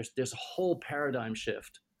want. There's a whole paradigm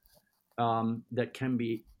shift that can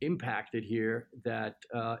be impacted here that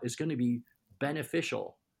is going to be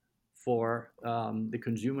beneficial for the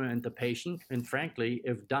consumer and the patient. And frankly,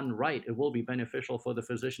 if done right, it will be beneficial for the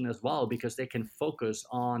physician as well, because they can focus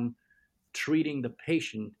on treating the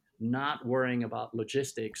patient, not worrying about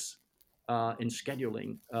logistics in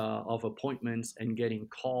scheduling of appointments and getting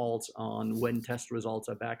calls on when test results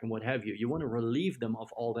are back and what have you. You want to relieve them of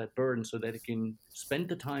all that burden so that they can spend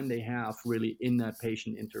the time they have really in that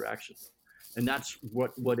patient interaction. And that's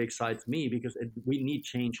what excites me, because we need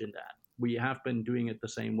change in that. We have been doing it the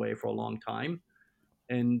same way for a long time.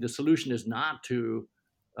 And the solution is not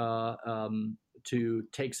uh, um, to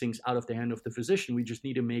take things out of the hand of the physician. We just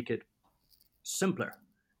need to make it simpler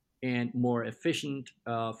and more efficient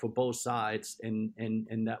for both sides, and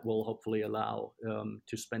that will hopefully allow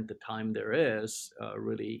to spend the time there is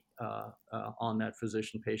really on that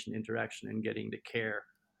physician-patient interaction and getting the care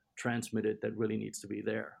transmitted that really needs to be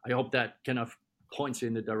there. I hope that kind of points you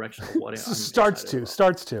in the direction of what I'm starts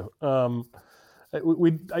to.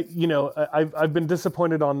 I've been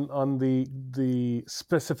disappointed on the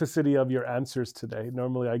specificity of your answers today.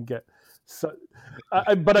 Normally, I get,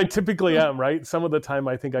 but I typically am, right. Some of the time,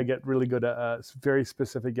 I think I get really good at very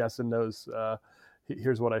specific yes and no's.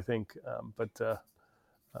 Here's what I think,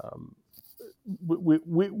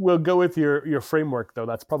 we'll go with your framework, though.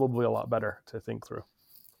 That's probably a lot better to think through.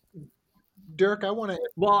 Dirk, I want to.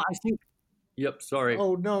 Well, I think. Yep. Sorry.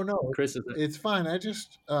 Oh no, Chris, it's fine. I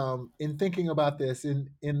just in thinking about this in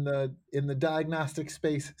the diagnostic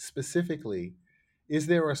space specifically, is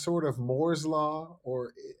there a sort of Moore's law,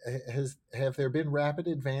 or have there been rapid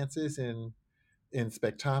advances in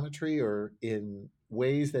spectrometry or in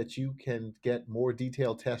ways that you can get more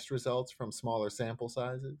detailed test results from smaller sample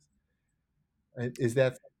sizes? Is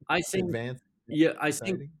that I think. advanced? Yeah, I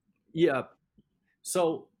Exciting? think. Yeah.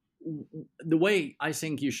 So the way I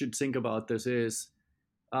think you should think about this is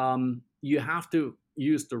you have to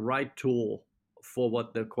use the right tool for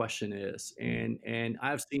what the question is. And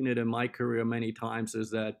I've seen it in my career many times,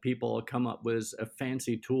 is that people come up with a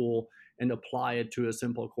fancy tool and apply it to a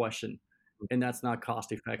simple question, and that's not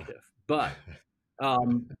cost effective. But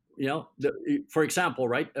for example,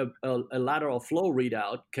 right, a lateral flow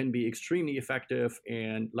readout can be extremely effective,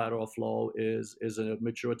 and lateral flow is a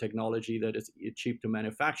mature technology that is cheap to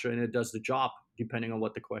manufacture, and it does the job depending on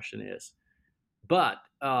what the question is. But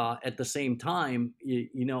at the same time,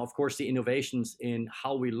 of course, the innovations in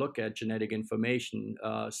how we look at genetic information,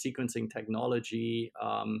 sequencing technology,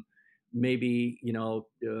 maybe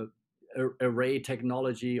array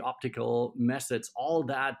technology, optical methods, all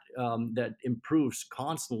that that improves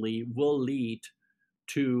constantly will lead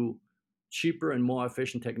to cheaper and more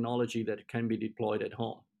efficient technology that can be deployed at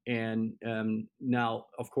home. And now,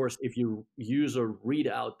 of course, if you use a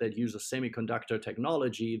readout that uses semiconductor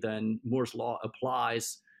technology, then Moore's law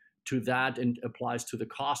applies to that and applies to the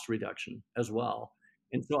cost reduction as well.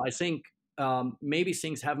 And so I think maybe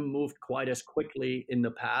things haven't moved quite as quickly in the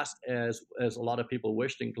past as a lot of people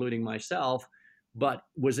wished, including myself, but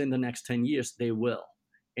within the next 10 years, they will.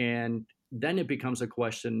 And then it becomes a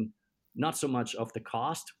question not so much of the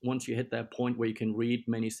cost once you hit that point where you can read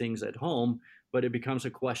many things at home, but it becomes a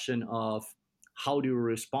question of how do you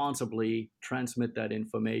responsibly transmit that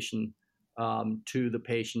information to the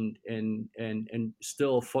patient and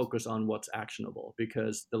still focus on what's actionable,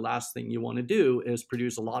 because the last thing you want to do is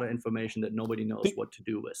produce a lot of information that nobody knows what to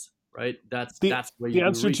do with, right? That's where you the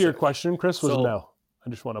answer to your question, Chris, was no. I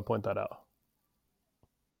just want to point that out.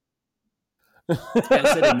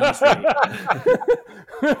 Answered a nice way.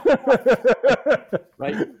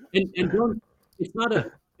 Right? And don't,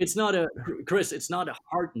 it's not a Chris, it's not a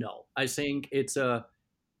hard no. I think it's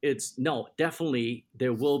no, definitely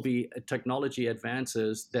there will be technology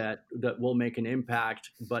advances that will make an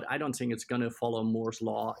impact, but I don't think it's going to follow Moore's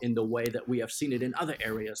law in the way that we have seen it in other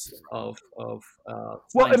areas of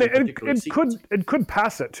well, and it could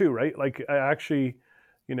pass it too, right? Like I actually,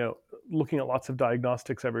 looking at lots of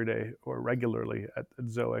diagnostics every day or regularly at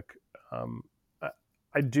Zoic,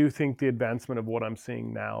 I do think the advancement of what I'm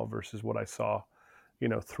seeing now versus what I saw,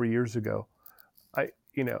 3 years ago,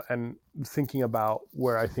 and thinking about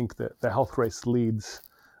where I think that the health race leads,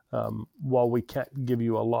 while we can't give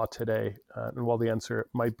you a law today, and while the answer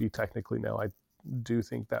might be technically no, I do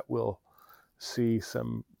think that we'll see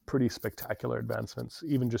some pretty spectacular advancements.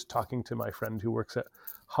 Even just talking to my friend who works at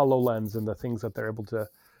HoloLens and the things that they're able to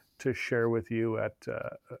share with you at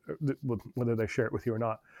whether they share it with you or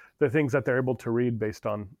not, the things that they're able to read based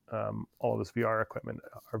on all of this VR equipment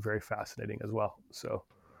are very fascinating as well. So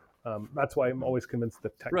that's why I'm always convinced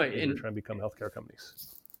that tech companies are trying to become healthcare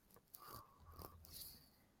companies.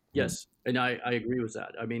 Yes, and I agree with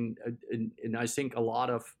that. I mean, and I think a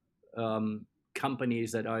lot of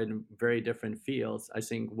companies that are in very different fields, I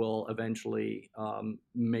think, will eventually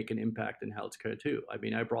make an impact in healthcare too. I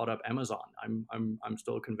mean, I brought up Amazon. I'm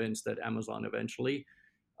still convinced that Amazon eventually,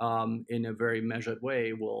 in a very measured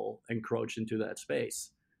way, will encroach into that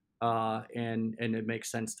space, and it makes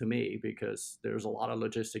sense to me because there's a lot of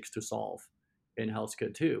logistics to solve in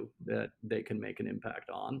healthcare too that they can make an impact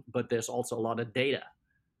on. But there's also a lot of data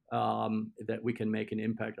that we can make an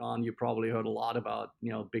impact on. You probably heard a lot about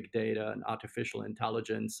big data and artificial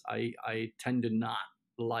intelligence. I tend to not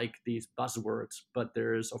like these buzzwords, but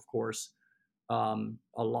there's of course a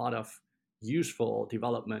lot of useful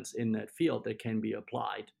developments in that field that can be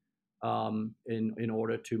applied in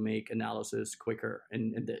order to make analysis quicker.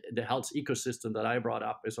 And the health ecosystem that I brought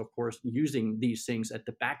up is, of course, using these things at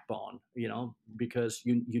the backbone, because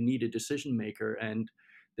you need a decision maker, and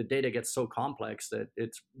the data gets so complex that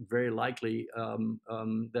it's very likely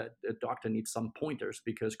that a doctor needs some pointers,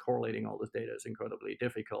 because correlating all this data is incredibly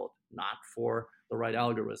difficult, not for the right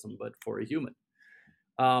algorithm, but for a human.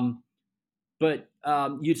 But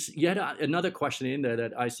you had another question in there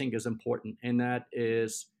that I think is important, and that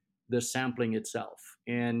is the sampling itself.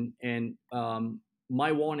 And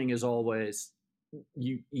my warning is always,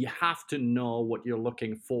 you have to know what you're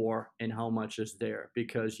looking for and how much is there,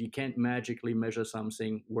 because you can't magically measure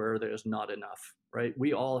something where there's not enough, right?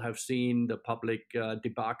 We all have seen the public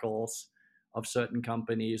debacles of certain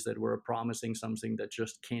companies that were promising something that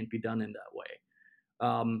just can't be done in that way.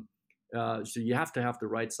 So you have to have the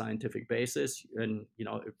right scientific basis. And,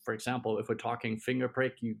 for example, if we're talking finger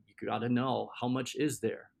prick, you got to know how much is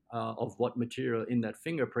there of what material in that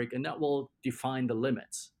finger prick, and that will define the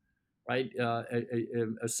limits, right?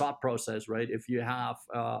 A thought process, right? If you have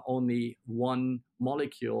only one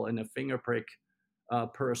molecule in a finger prick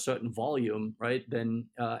per a certain volume, right? Then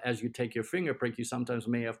as you take your finger prick, you sometimes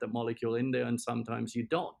may have the molecule in there and sometimes you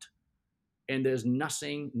don't. And there's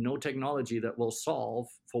no technology that will solve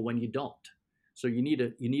for when you don't. So you need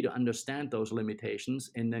to understand those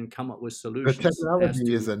limitations and then come up with solutions. The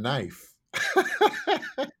technology is a knife.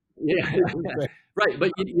 Yeah, right.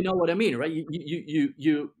 But you know what I mean, right?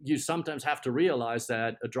 You sometimes have to realize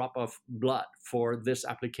that a drop of blood for this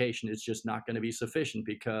application is just not going to be sufficient,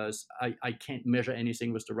 because I can't measure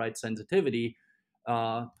anything with the right sensitivity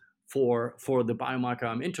for the biomarker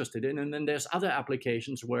I'm interested in. And then there's other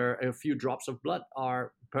applications where a few drops of blood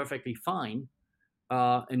are perfectly fine.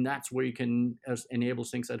 And that's where you can enable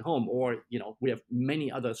things at home. Or, we have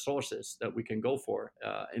many other sources that we can go for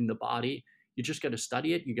in the body. You just got to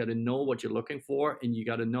study it. You got to know what you're looking for, and you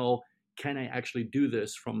got to know, can I actually do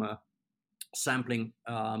this from a sampling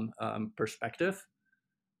perspective?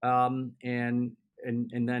 And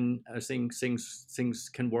then I think things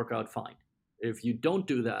can work out fine. If you don't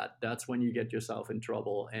do that, that's when you get yourself in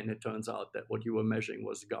trouble, and it turns out that what you were measuring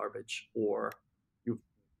was garbage, or you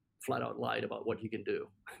flat out lied about what you can do.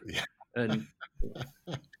 Yeah. And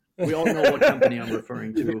we all know what company I'm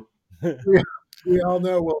referring to. We all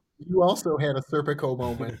know. Well, you also had a Serpico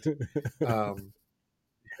moment,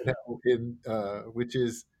 which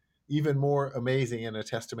is even more amazing and a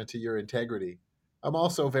testament to your integrity. I'm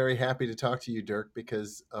also very happy to talk to you, Dirk,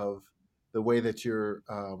 because of the way that your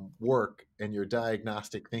work and your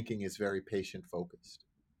diagnostic thinking is very patient focused.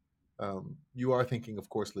 You are thinking, of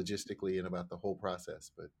course, logistically and about the whole process,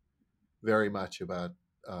 but very much about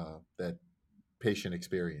that patient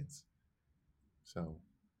experience. So,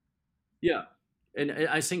 yeah. And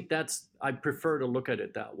I think I prefer to look at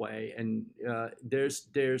it that way. And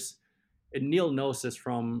and Neal knows this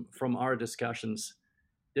from our discussions,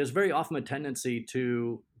 there's very often a tendency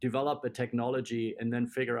to develop a technology and then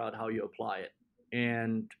figure out how you apply it.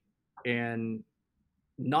 And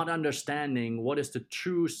not understanding what is the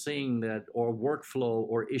true thing or workflow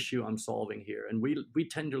or issue I'm solving here. And we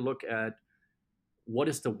tend to look at what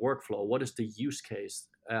is the workflow, what is the use case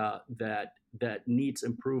that needs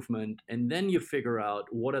improvement, and then you figure out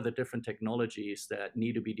what are the different technologies that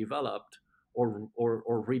need to be developed or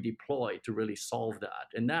redeployed to really solve that.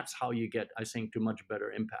 And that's how you get, I think, to much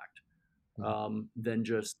better impact than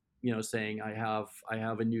just saying I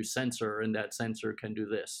have a new sensor and that sensor can do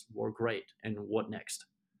this. We're great, and what next?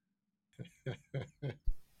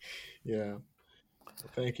 Yeah.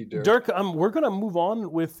 Thank you, Dirk. Dirk, we're going to move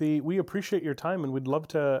on with we appreciate your time, and we'd love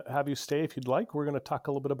to have you stay if you'd like. We're going to talk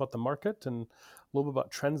a little bit about the market and a little bit about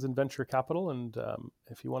trends in venture capital. And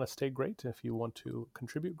if you want to stay, great. If you want to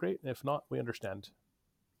contribute, great. If not, we understand.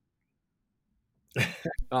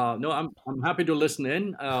 No, I'm happy to listen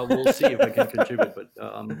in. We'll see if I can contribute, but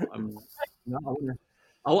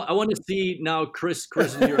I want to see now, Chris,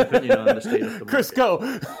 your opinion on the state of the market. Chris, go.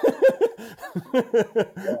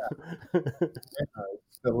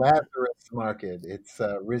 The Lazarus market. It's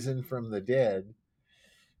risen from the dead.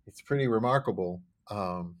 It's pretty remarkable.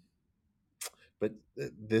 But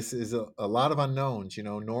this is a lot of unknowns.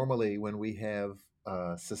 Normally when we have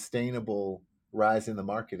sustainable rise in the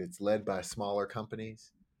market, it's led by smaller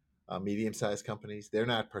companies, medium-sized companies. They're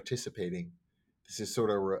not participating. This is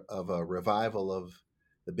sort of a revival of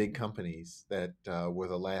the big companies that were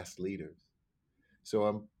the last leaders.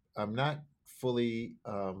 So I'm not fully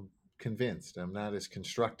convinced. I'm not as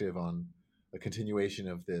constructive on a continuation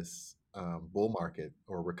of this bull market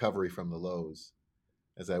or recovery from the lows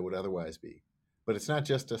as I would otherwise be. But it's not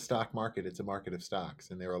just a stock market; it's a market of stocks,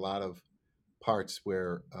 and there are a lot of parts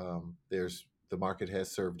where there's the market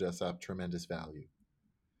has served us up tremendous value.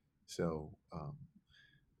 So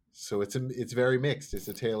so it's very mixed. It's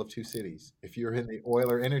a tale of two cities. If you're in the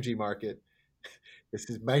oil or energy market,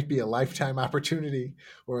 might be a lifetime opportunity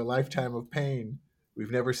or a lifetime of pain.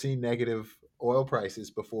 We've never seen negative oil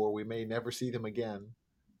prices before. We may never see them again,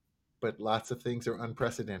 but lots of things are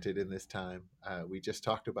unprecedented in this time. We just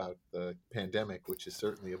talked about the pandemic, which is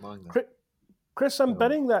certainly among them. Chris, I'm So,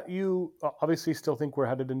 betting that you obviously still think we're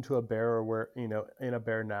headed into a bear, or we're in a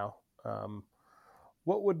bear now.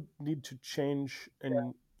 What would need to change,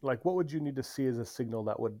 and like what would you need to see as a signal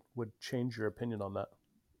that would change your opinion on that?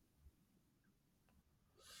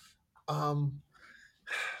 um,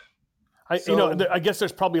 I guess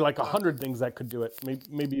there's probably like 100 things that could do it.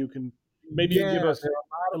 Maybe you can yeah, give us there are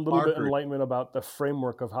a lot a of little bit markers. enlightenment about the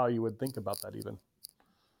framework of how you would think about that even.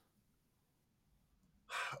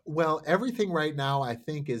 Well, everything right now, I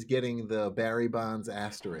think, is getting the Barry Bonds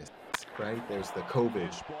asterisk, right? There's the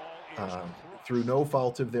COVID. Through no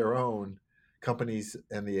fault of their own, companies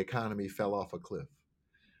and the economy fell off a cliff.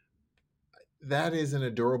 That isn't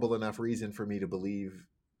a durable enough reason for me to believe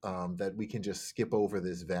that we can just skip over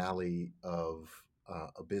this valley of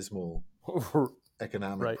abysmal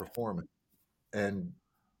economic Right. performance. And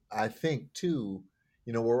I think too,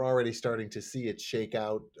 we're already starting to see it shake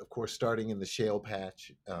out. Of course, starting in the shale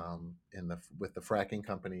patch, with the fracking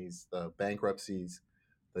companies, the bankruptcies,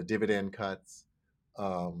 the dividend cuts,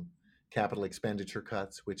 um, capital expenditure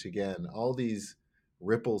cuts. Which again, all these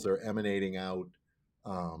ripples are emanating out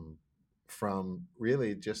um, from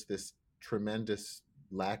really just this tremendous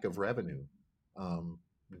lack of revenue. Um,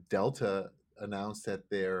 Delta announced that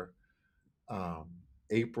their um,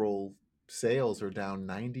 April sales are down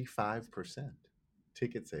 95%,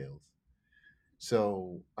 ticket sales.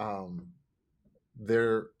 So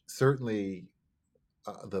they're certainly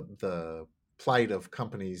the plight of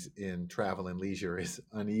companies in travel and leisure is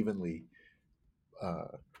unevenly, uh,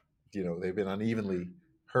 they've been unevenly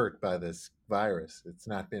hurt by this virus. It's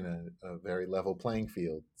not been a very level playing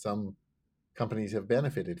field. Some companies have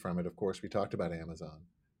benefited from it. Of course, we talked about Amazon,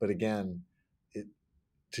 but again, it,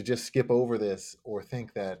 to just skip over this or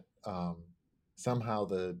think that somehow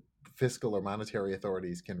the fiscal or monetary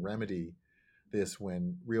authorities can remedy this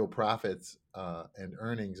when real profits and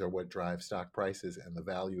earnings are what drive stock prices and the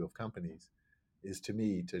value of companies is, to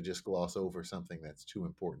me, to just gloss over something that's too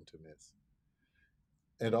important to miss.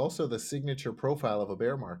 And also, the signature profile of a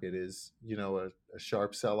bear market is, a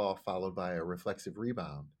sharp sell-off followed by a reflexive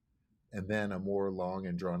rebound, and then a more long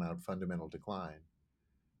and drawn-out fundamental decline.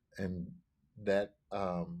 And that,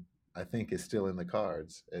 I think, is still in the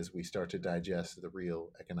cards as we start to digest the real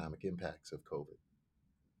economic impacts of COVID.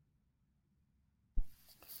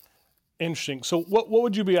 Interesting. So what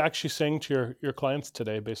would you be actually saying to your clients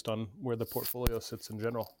today based on where the portfolio sits in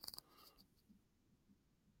general?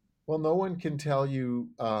 Well, no one can tell you,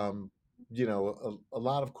 a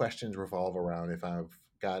lot of questions revolve around if I've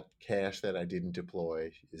got cash that I didn't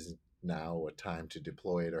deploy, is now a time to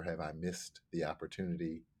deploy it, or have I missed the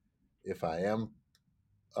opportunity? If I am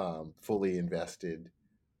fully invested,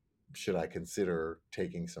 should I consider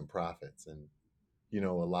taking some profits? And, a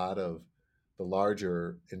lot of the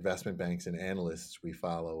larger investment banks and analysts we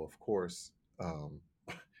follow, of course,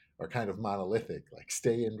 are kind of monolithic, like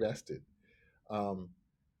stay invested. Um,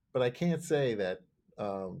 but I can't say that,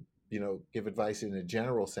 give advice in a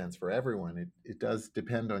general sense for everyone. It does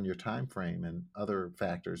depend on your time frame and other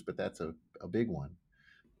factors, but that's a big one.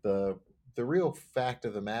 The real fact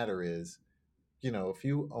of the matter is, if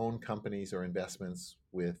you own companies or investments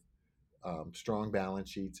with strong balance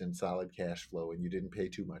sheets and solid cash flow, and you didn't pay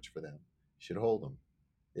too much for them, you should hold them.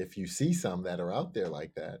 If you see some that are out there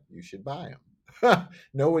like that, you should buy them.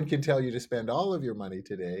 No one can tell you to spend all of your money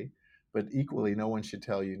today, but equally, no one should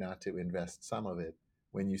tell you not to invest some of it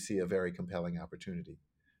when you see a very compelling opportunity.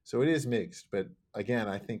 So it is mixed, but again,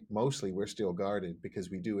 I think mostly we're still guarded because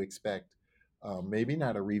we do expect maybe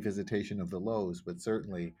not a revisitation of the lows, but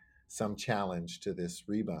certainly some challenge to this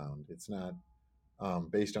rebound. It's not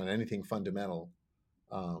based on anything fundamental.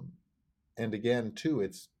 Um, and again, too,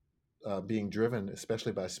 it's being driven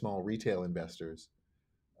especially by small retail investors.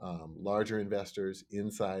 Larger investors,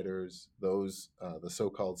 insiders, those the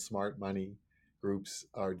so-called smart money groups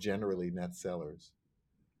are generally net sellers.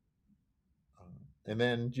 And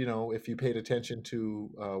then, if you paid attention to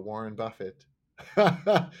Warren Buffett,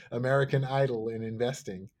 American Idol in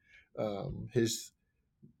investing, his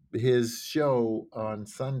his show on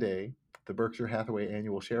Sunday, the Berkshire Hathaway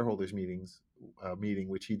annual shareholders meeting,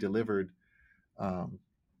 which he delivered um,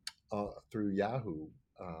 through Yahoo,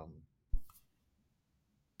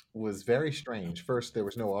 was very strange. First, there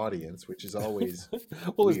was no audience, which is always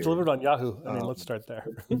Well, weird. it's delivered on Yahoo. I mean, Um, let's start there.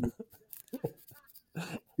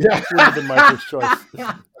 Yeah, Would have been my first choice.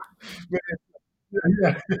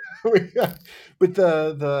 but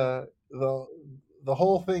the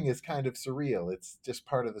whole thing is kind of surreal. It's just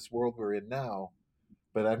part of this world we're in now.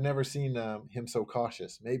 But I've never seen him so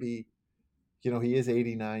cautious. Maybe, he is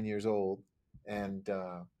 89 years old, and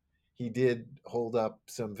he did hold up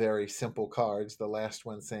some very simple cards. The last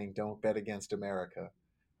one saying "Don't bet against America,"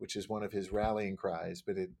 which is one of his rallying cries,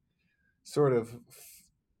 but it sort of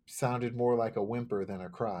sounded more like a whimper than a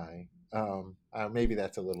cry. Maybe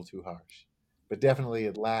that's a little too harsh, but definitely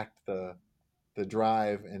it lacked the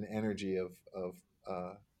drive and energy of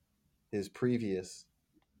his previous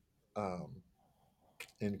um,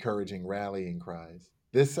 encouraging rallying cries.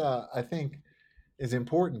 This, I think, is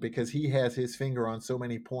important because he has his finger on so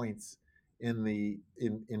many points in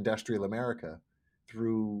industrial America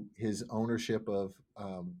through his ownership of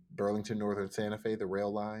Burlington Northern Santa Fe, the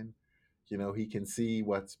rail line. He can see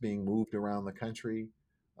what's being moved around the country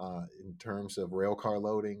in terms of rail car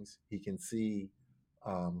loadings. He can see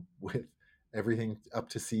with everything up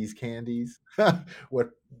to C's candies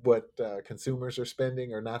what consumers are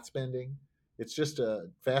spending or not spending. It's just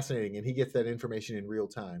fascinating, and he gets that information in real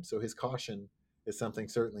time. So his caution is something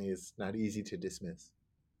certainly is not easy to dismiss,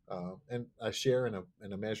 and I share in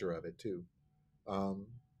a measure of it too. Um,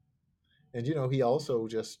 and he also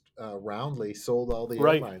just roundly sold all the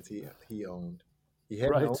Right. airlines he owned. He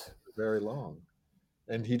hadn't owned Right. for very long,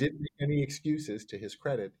 and he didn't make any excuses. To his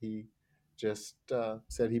credit, he just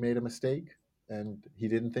said he made a mistake, and he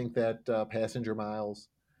didn't think that passenger miles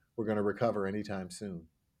were going to recover anytime soon.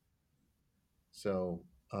 So,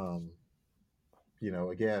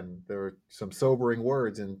 again, there are some sobering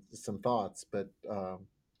words and some thoughts, but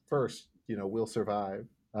first, we'll survive.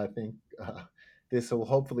 I think this will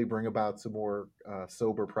hopefully bring about some more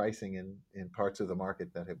sober pricing in parts of the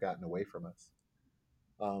market that have gotten away from us.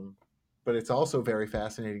 But it's also very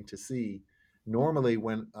fascinating to see. Normally,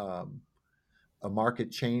 when a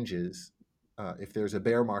market changes, if there's a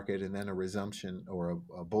bear market and then a resumption or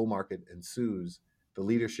a bull market ensues, the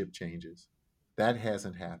leadership changes. That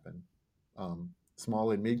hasn't happened.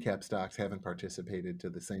 Small and mid cap stocks haven't participated to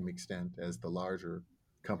the same extent as the larger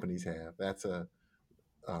companies have. That's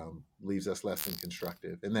leaves us less than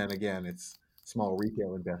constructive. And then again, it's small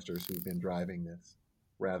retail investors who've been driving this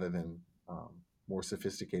rather than more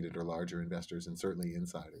sophisticated or larger investors, and certainly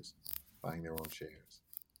insiders buying their own shares.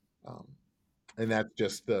 Um, and that's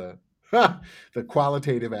just the the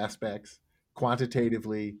qualitative aspects.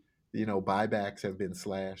 Quantitatively, buybacks have been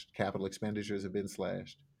slashed, capital expenditures have been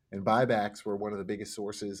slashed, and buybacks were one of the biggest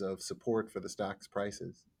sources of support for the stock's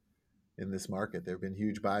prices in this market. There have been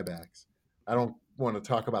huge buybacks. I don't want to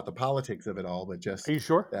talk about the politics of it all, but Are just you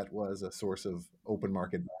sure? that was a source of open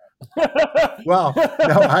market. Well,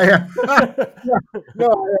 no,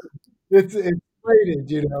 no, it's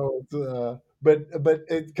rated, but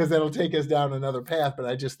because that'll take us down another path. But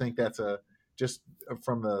I just think that's just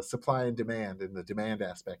from the supply and demand and the demand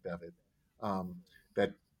aspect of it,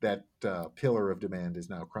 that pillar of demand is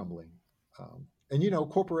now crumbling. And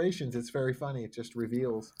corporations, it's very funny. It just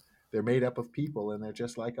reveals they're made up of people, and they're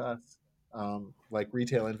just like us, like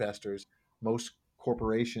retail investors. Most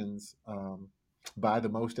corporations buy the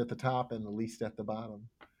most at the top and the least at the bottom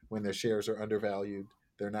when their shares are undervalued.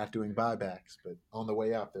 They're not doing buybacks, but on the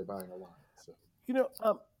way up, they're buying a lot. So,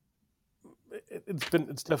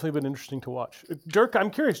 it's definitely been interesting to watch. Dirk, I'm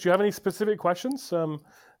curious. Do you have any specific questions?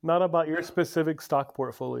 Not about your specific stock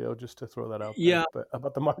portfolio, just to throw that out there, Yeah. but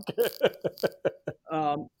about the market.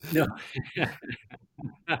 No.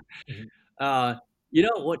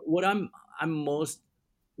 What I'm most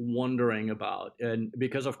wondering about, and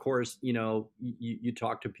because of course you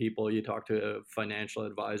talk to people, you talk to financial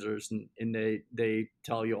advisors, and they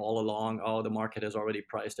tell you all along, oh, the market has already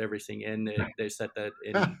priced everything in. They said that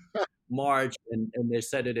in March, and they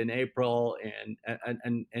said it in April,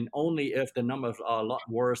 and only if the numbers are a lot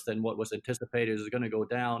worse than what was anticipated is going to go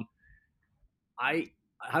down. I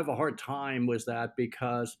have a hard time with that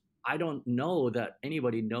because I don't know that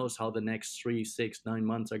anybody knows how the next 3, 6, 9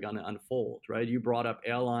 months are going to unfold, right? You brought up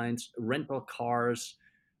airlines, rental cars,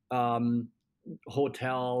 um,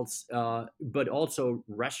 hotels, but also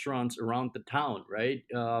restaurants around the town, right?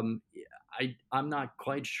 I'm not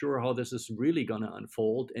quite sure how this is really going to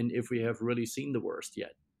unfold and if we have really seen the worst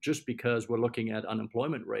yet, just because we're looking at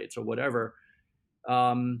unemployment rates or whatever.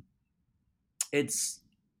 It's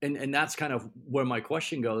and that's kind of where my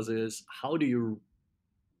question goes is, how do you,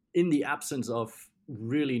 in the absence of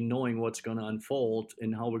really knowing what's going to unfold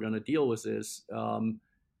and how we're going to deal with this,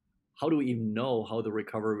 how do we even know how the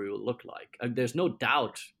recovery will look like? There's no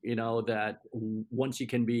doubt, that once you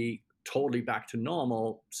can be totally back to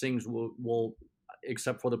normal, things will,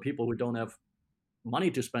 except for the people who don't have money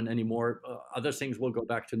to spend anymore, other things will go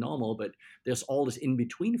back to normal. But there's all this in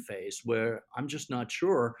between phase where I'm just not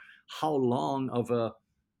sure how long of a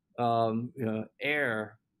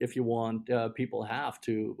air, if you want, people have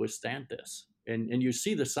to withstand this. And you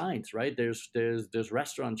see the signs, right? There's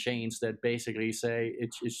restaurant chains that basically say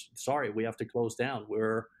it's sorry, we have to close down. We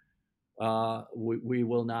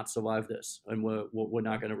will not survive this, and we're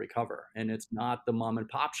not going to recover. And it's not the mom and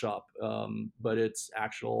pop shop, but it's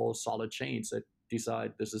actual solid chains that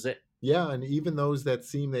decide this is it. Yeah, and even those that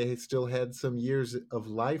seem they still had some years of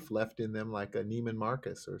life left in them, like a Neiman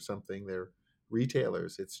Marcus or something, they're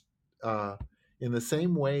retailers. It's uh, in the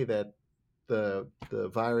same way that the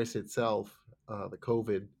virus itself, the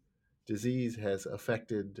COVID disease, has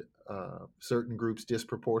affected certain groups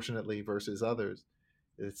disproportionately versus others.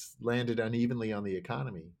 It's landed unevenly on the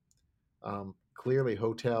economy. Clearly,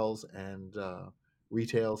 hotels and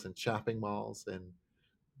retails and shopping malls and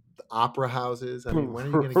opera houses. I mean, when are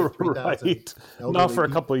you going to get 3,000 right. elderly Not for a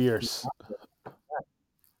people? couple of years.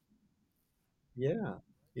 Yeah,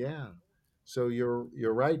 yeah. So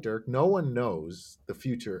you're right, Dirk. No one knows the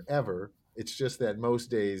future ever. It's just that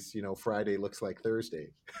most days, Friday looks like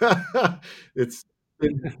Thursday. It's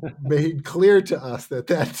been made clear to us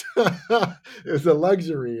that is a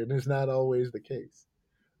luxury and is not always the case.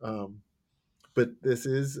 Um, but this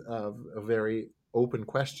is a very open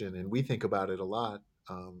question, and we think about it a lot.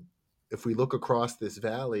 If we look across this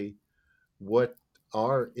valley, what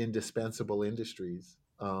are indispensable industries,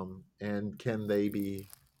 and can they be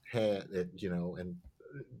had? And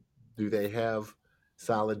do they have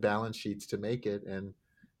solid balance sheets to make it? And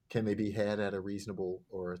can they be had at a reasonable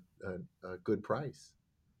or a good price?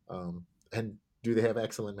 And do they have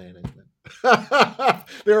excellent management?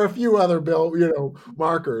 There are a few other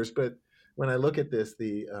markers, but when I look at this,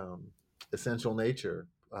 the essential nature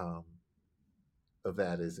of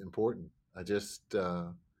that is important. I just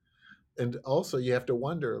and also you have to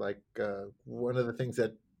wonder, like, one of the things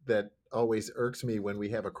that always irks me when we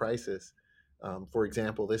have a crisis, for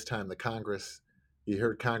example, this time you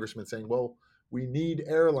heard congressmen saying, well, we need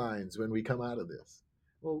airlines when we come out of this.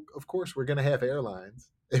 Well, of course we're going to have airlines.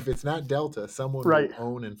 If it's not Delta, someone Right.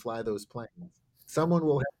 will own and fly those planes. Someone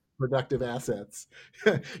will have productive assets.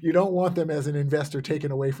 You don't want them as an investor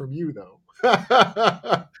taken away from you, though.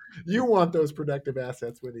 You want those productive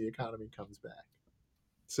assets when the economy comes back.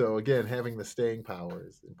 So again, having the staying power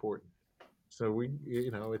is important. So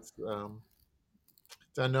it's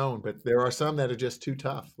unknown, but there are some that are just too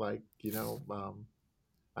tough. Like,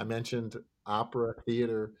 I mentioned opera,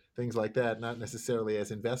 theater, things like that, not necessarily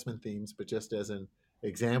as investment themes, but just as an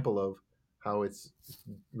example of how it's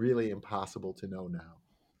really impossible to know now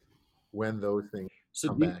when those things So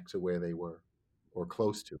come back to where they were or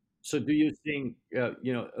close to. So do you think,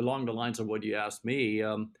 along the lines of what you asked me,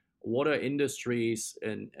 what are industries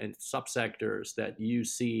and subsectors that you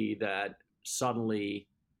see that suddenly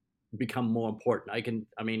become more important?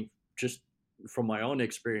 Just from my own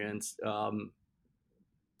experience,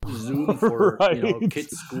 Zoom for, Right.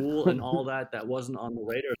 kids' school and all that wasn't on the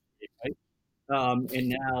radar, right? And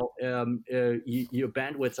now your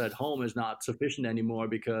bandwidth at home is not sufficient anymore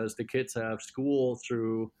because the kids have school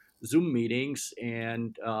through Zoom meetings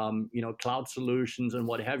and cloud solutions and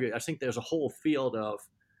what have you. I think there's a whole field of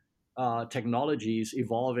technologies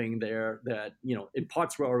evolving there that in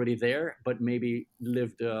parts were already there, but maybe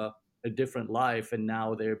lived a different life, and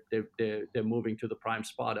now they're moving to the prime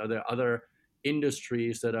spot. Are there other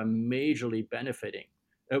industries that are majorly benefiting?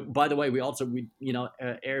 By the way,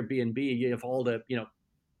 Airbnb. You have all the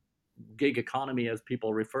gig economy, as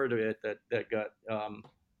people refer to it, that got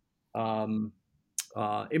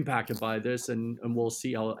impacted by this, and we'll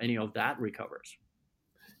see how any of that recovers.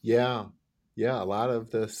 Yeah, yeah. A lot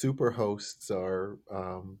of the super hosts are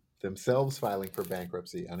themselves filing for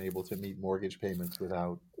bankruptcy, unable to meet mortgage payments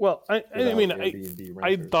without. Well, I Airbnb I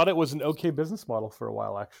renters. thought it was an okay business model for a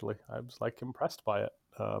while. Actually, I was impressed by it.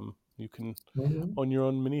 You can own your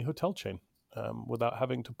own mini hotel chain without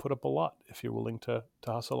having to put up a lot if you're willing to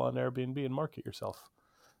hustle on Airbnb and market yourself.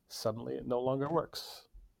 Suddenly, it no longer works.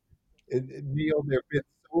 Neal, there have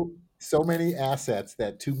been so many assets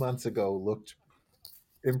that 2 months ago looked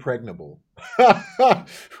impregnable.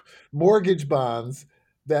 Mortgage bonds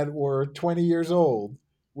that were 20 years old,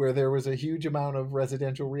 where there was a huge amount of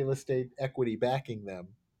residential real estate equity backing them,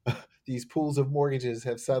 these pools of mortgages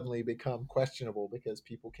have suddenly become questionable because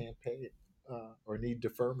people can't pay it or need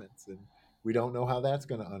deferments, and we don't know how that's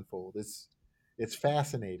going to unfold. It's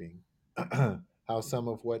fascinating how some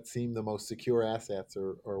of what seem the most secure assets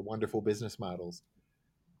or wonderful business models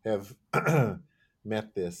have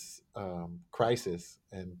met this crisis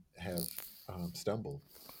and have stumbled.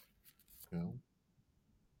 You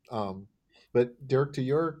know, but Dirk, to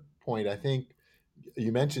your point, I think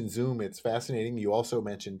you mentioned Zoom. It's fascinating. You also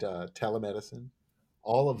mentioned telemedicine.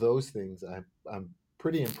 All of those things I'm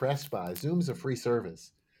pretty impressed by. Zoom's a free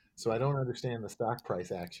service, so I don't understand the stock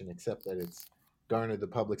price action except that it's garnered the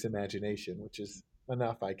public's imagination, which is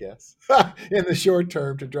enough, I guess, in the short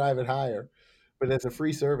term to drive it higher. But it's a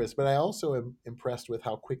free service. But I also am impressed with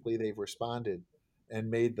how quickly they've responded and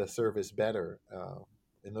made the service better.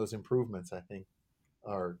 And those improvements, I think,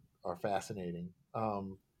 are are fascinating.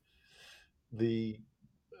 The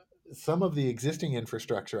Some of the existing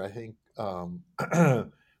infrastructure, I think,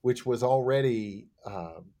 which was already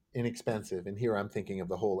inexpensive, and here I'm thinking of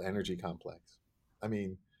the whole energy complex. I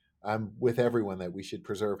mean, I'm with everyone that we should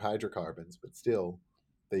preserve hydrocarbons, but still,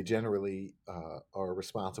 they generally are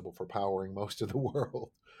responsible for powering most of the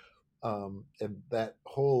world. And that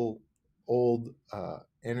whole old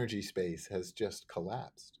energy space has just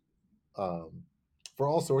collapsed um, for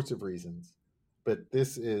all sorts of reasons. But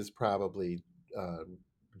this is probably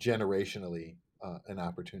generationally an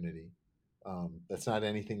opportunity. That's not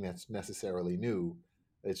anything that's necessarily new.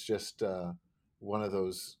 It's just one of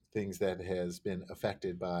those things that has been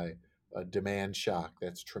affected by a demand shock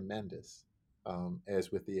that's tremendous,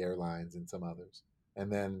 as with the airlines and some others.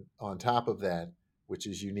 And then on top of that, which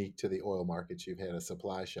is unique to the oil markets, you've had a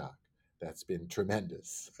supply shock that's been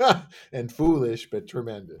tremendous and foolish, but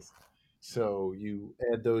tremendous. So you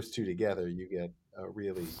add those two together, you get a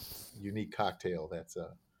really unique cocktail that's a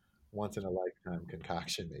once in a lifetime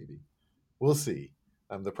concoction, maybe. We'll see.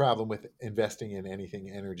 The problem with investing in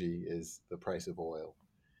anything energy is the price of oil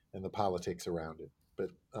and the politics around it.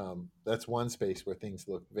 But that's one space where things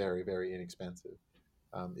look very, very inexpensive,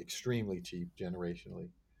 extremely cheap generationally.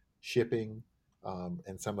 Shipping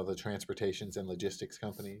and some of the transportations and logistics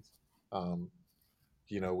companies. Um,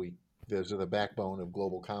 we those are the backbone of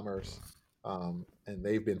global commerce, and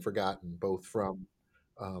they've been forgotten both from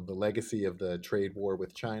the legacy of the trade war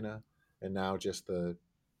with China and now just the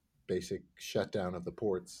basic shutdown of the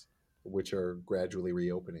ports, which are gradually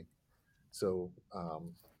reopening. So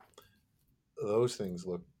those things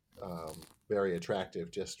look very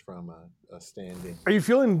attractive just from a standing. Are you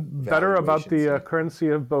feeling better about the valuation currency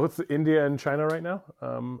of both India and China right now?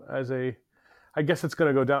 I guess it's going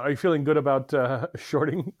to go down. Are you feeling good about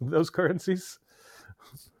shorting those currencies?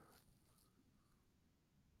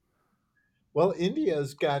 Well,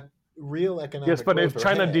 India's got real economic Yes, but growth if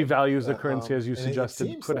China ahead, devalues the currency, as you and it suggested,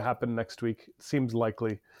 seems could like happen next week. It seems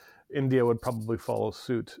likely. India would probably follow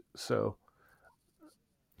suit. So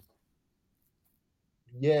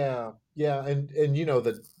yeah, yeah, and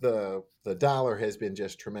the dollar has been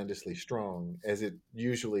just tremendously strong as it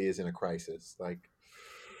usually is in a crisis. Like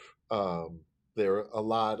there are a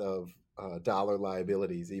lot of dollar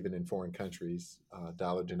liabilities, even in foreign countries,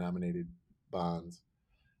 dollar denominated bonds,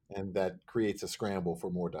 and that creates a scramble for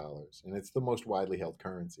more dollars. And it's the most widely held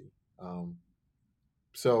currency.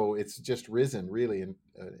 So it's just risen really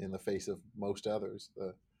in the face of most others.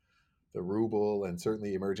 The ruble and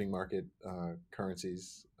certainly emerging market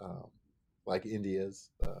currencies like India's,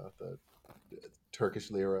 the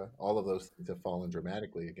Turkish lira, all of those things have fallen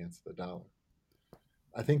dramatically against the dollar.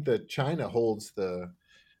 I think that China holds a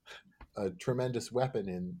tremendous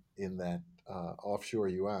weapon in that offshore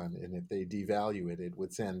yuan, and if they devalue it, it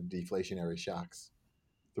would send deflationary shocks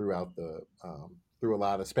throughout through a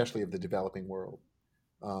lot, especially of the developing world.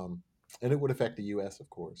 Um, and it would affect the U.S., of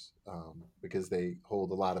course, because they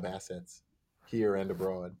hold a lot of assets here and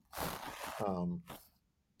abroad. Um,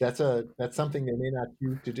 that's something they may not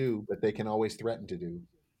choose to do, but they can always threaten to do,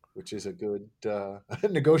 which is a good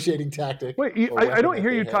negotiating tactic wait, or I weapon don't that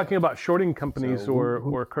hear they you talking have. about shorting companies So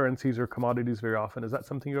or currencies or commodities very often. Is that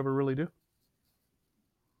something you ever really do?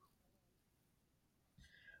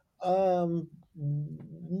 Um,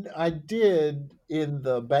 I did in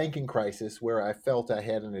the banking crisis where I felt I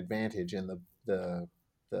had an advantage, and the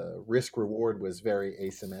risk reward was very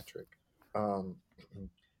asymmetric. Um,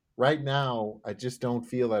 right now, I just don't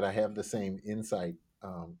feel that I have the same insight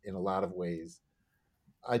in a lot of ways.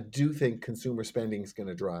 I do think consumer spending is going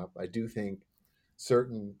to drop. I do think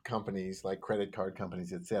certain companies like credit card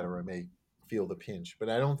companies, et cetera, may feel the pinch, but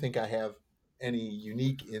I don't think I have any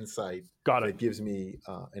unique insight Got it. that gives me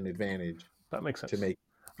an advantage That makes to sense. make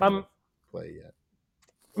kind of play yet.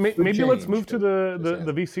 Maybe let's move to the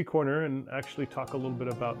has. VC corner and actually talk a little bit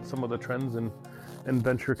about some of the trends in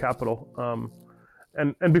venture capital.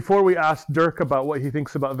 And before we ask Dirk about what he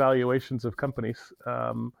thinks about valuations of companies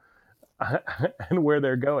and where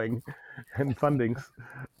they're going and fundings,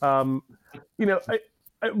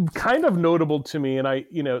 kind of notable to me,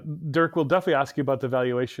 and Dirk will definitely ask you about the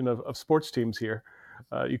valuation of sports teams here.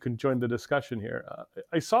 You can join the discussion here.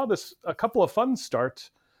 I saw a couple of funds start,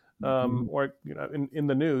 or in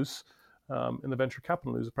the news, in the venture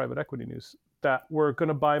capital news, the private equity news, that we're going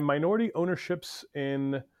to buy minority ownerships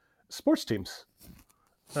in sports teams.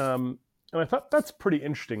 And I thought that's pretty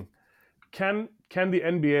interesting. Can the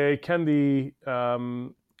NBA, can the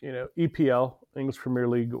EPL, English Premier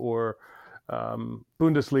League, or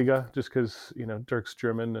Bundesliga, just because Dirk's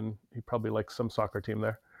German and he probably likes some soccer team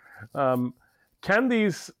there, can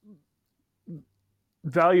these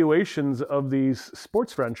valuations of these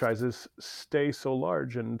sports franchises stay so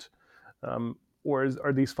large, and or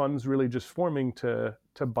are these funds really just forming to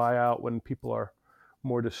buy out when people are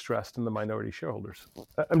more distressed in the minority shareholders?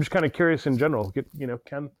 I'm just kind of curious in general. Do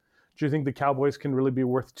you think the Cowboys can really be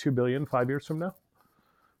worth $2 billion 5 years from now?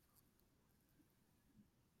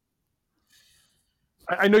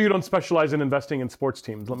 I know you don't specialize in investing in sports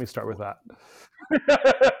teams. Let me start with that.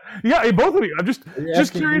 Yeah, both of you. I'm just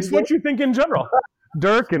curious what you think in general,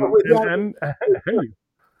 Dirk and you.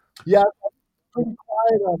 Yeah, I'm pretty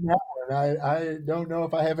quiet on that one. I don't know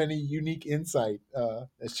if I have any unique insight.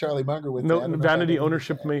 As Charlie Munger would say, no vanity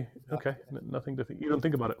ownership me. Okay, nothing to think. You don't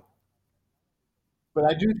think about it. But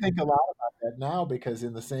I do think a lot about that now, because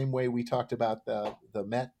in the same way we talked about the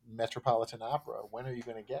Metropolitan Opera, when are you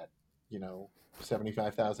going to get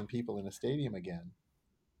 75,000 people in a stadium again?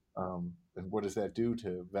 And what does that do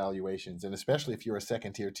to valuations? And especially if you're a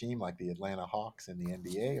second-tier team like the Atlanta Hawks in the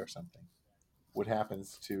NBA or something, what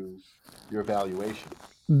happens to your valuation?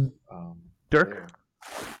 Dirk?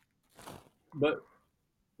 There?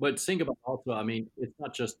 But think about also, it's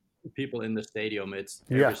not just people in the stadium, it's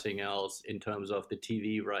everything else in terms of the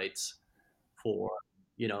TV rights for,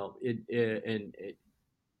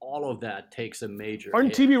 all of that takes a major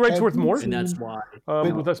Aren't hit. TV rights worth more? And that's why.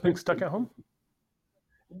 With us being stuck at home?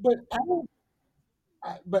 But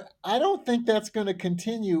I don't think that's going to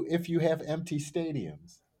continue if you have empty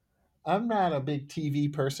stadiums. I'm not a big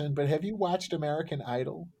TV person, but have you watched American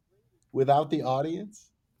Idol without the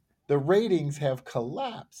audience? The ratings have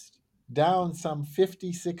collapsed, down some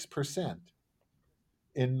 56%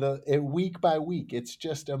 week by week. It's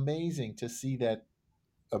just amazing to see that.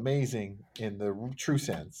 Amazing in the true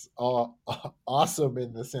sense, awesome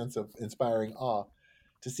in the sense of inspiring awe,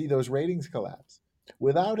 to see those ratings collapse.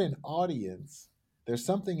 Without an audience, there's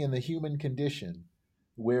something in the human condition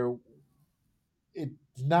where it's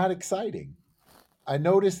not exciting. I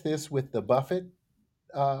noticed this with the Buffett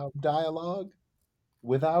dialogue.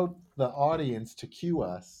 Without the audience to cue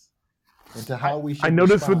us into how we should. I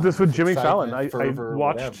noticed this with Jimmy Fallon. I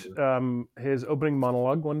watched his opening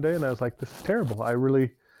monologue one day, and I was like, "This is terrible." I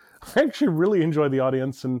actually really enjoy the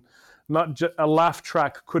audience, and not just a laugh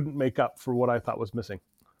track couldn't make up for what I thought was missing.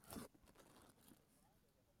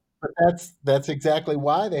 But that's exactly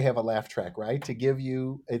why they have a laugh track, right? To give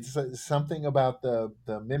you, it's something about the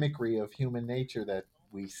mimicry of human nature that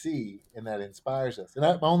we see and that inspires us. And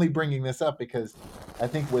I'm only bringing this up because I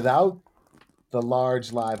think without the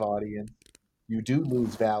large live audience, you do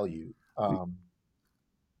lose value.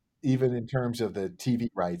 Even in terms of the TV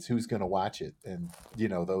rights, who's going to watch it? And,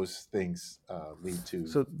 those things lead to...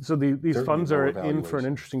 So these funds are in for an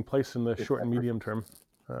interesting place in the short and medium term.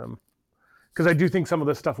 Because I do think some of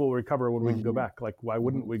this stuff will recover when we can go back. Like, why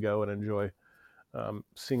wouldn't we go and enjoy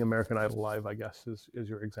seeing American Idol live, I guess, is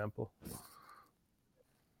your example.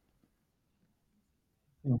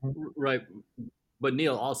 Right. But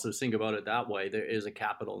Neal, also think about it that way. There is a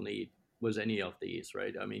capital need with any of these,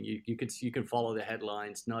 right? You can follow the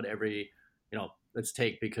headlines. Not every, let's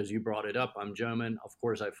take, because you brought it up, I'm German. Of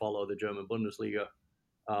course, I follow the German Bundesliga.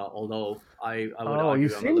 Although I would argue, you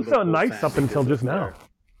seem so nice up until just now.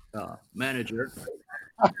 Manager.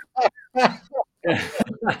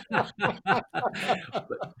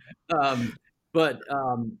 But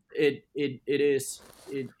it is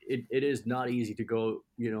not easy to go,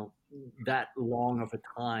 that long of a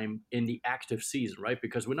time in the active season, right?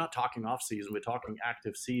 Because we're not talking off season, we're talking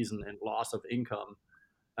active season and loss of income,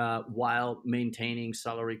 while maintaining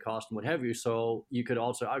salary cost and what have you. So you could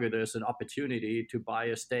also argue there's an opportunity to buy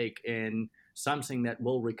a stake in something that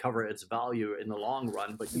will recover its value in the long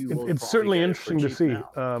run, but it's certainly interesting to see.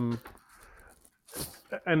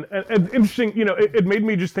 And interesting, it made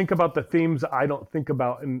me just think about the themes I don't think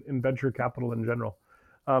about in venture capital in general.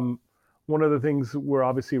 one of the things we're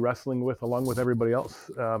obviously wrestling with, along with everybody else,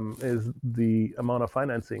 is the amount of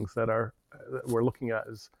financings that we're looking at,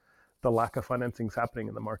 is the lack of financings happening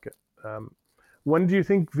in the market. When do you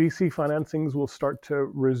think VC financings will start to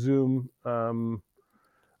resume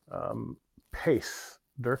pace?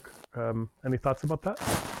 Dirk, any thoughts about that?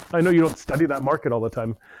 I know you don't study that market all the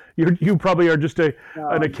time. You probably are just an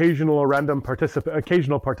occasional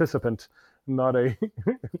participant, not a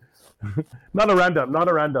not a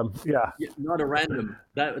random. Yeah, not a random.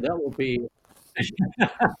 That will be.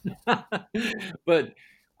 But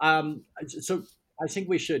so I think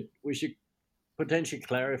we should potentially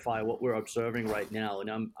clarify what we're observing right now.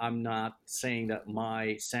 And I'm not saying that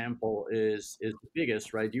my sample is the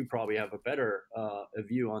biggest, right? You probably have a better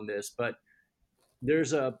view on this, but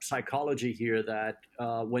there's a psychology here that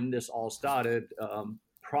when this all started,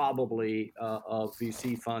 probably of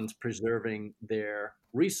VC funds preserving their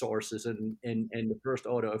resources and the first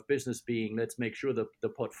order of business being, let's make sure that the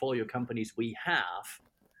portfolio companies we have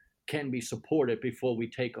can be supported before we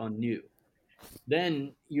take on new.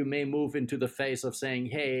 Then you may move into the phase of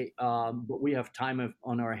saying, hey, but we have time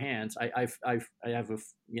on our hands. I have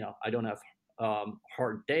I don't have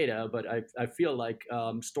hard data, but I feel like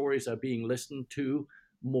stories are being listened to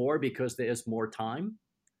more because there is more time.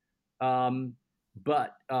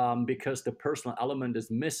 But because the personal element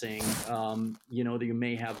is missing, you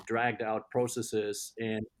may have dragged out processes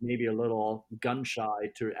and maybe a little gun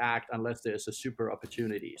shy to act unless there's a super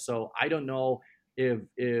opportunity. So I don't know if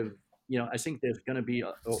I think there's going to be,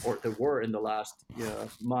 or there were in the last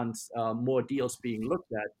months, more deals being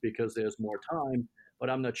looked at because there's more time, but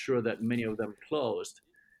I'm not sure that many of them closed.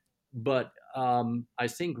 But I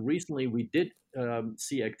think recently we did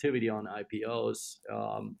see activity on IPOs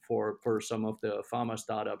for some of the pharma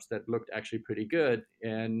startups that looked actually pretty good.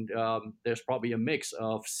 And there's probably a mix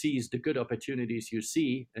of seize the good opportunities you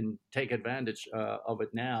see and take advantage of it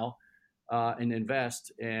now. And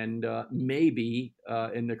invest, and maybe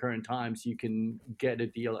in the current times you can get a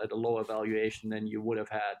deal at a lower valuation than you would have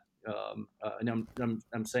had. And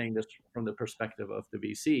I'm saying this from the perspective of the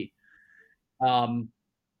VC.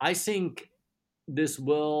 I think this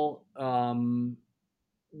will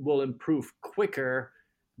improve quicker.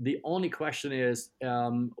 The only question is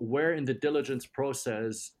where in the diligence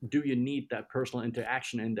process do you need that personal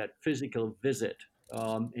interaction and that physical visit?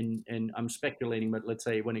 And I'm speculating, but let's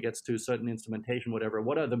say when it gets to certain instrumentation, whatever,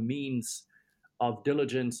 what are the means of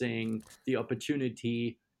diligencing the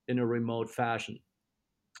opportunity in a remote fashion?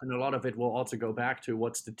 And a lot of it will also go back to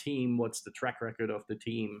what's the team, what's the track record of the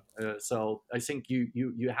team. So I think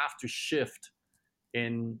you have to shift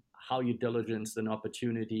in how you diligence an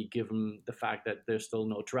opportunity, given the fact that there's still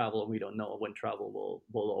no travel and we don't know when travel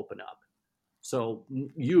will open up. So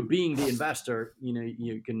you being the investor,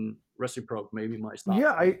 you can reciprocate maybe my style.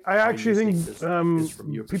 Yeah, I actually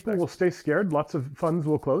think people will stay scared. Lots of funds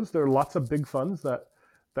will close. There are lots of big funds that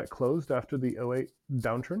closed after the 08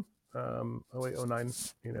 downturn, 08, 09,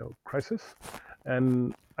 crisis.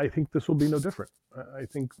 And I think this will be no different. I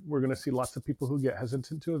think we're going to see lots of people who get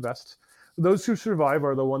hesitant to invest. Those who survive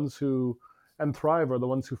are the ones who, and thrive, are the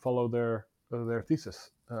ones who follow their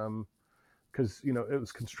thesis. Because it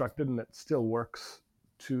was constructed and it still works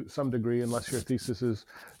to some degree, unless your thesis is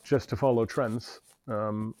just to follow trends.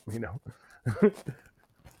 Stop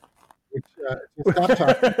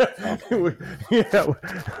talking. Yeah,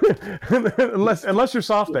 unless you're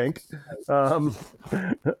SoftBank.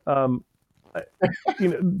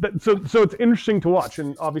 So it's interesting to watch,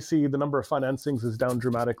 and obviously the number of financings is down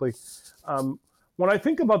dramatically. When I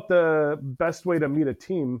think about the best way to meet a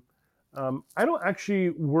team, I don't actually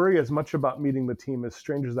worry as much about meeting the team, as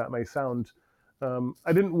strange as that may sound.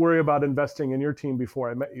 I didn't worry about investing in your team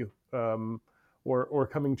before I met you, or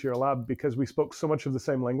coming to your lab, because we spoke so much of the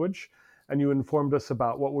same language, and you informed us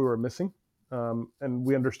about what we were missing, and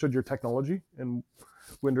we understood your technology, and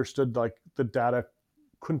we understood like the data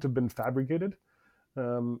couldn't have been fabricated.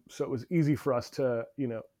 So it was easy for us to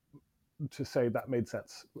say that made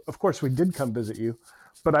sense. Of course, we did come visit you,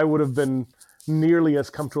 but I would have been nearly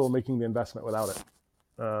as comfortable making the investment without it.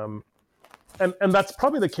 And that's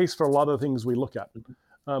probably the case for a lot of the things we look at.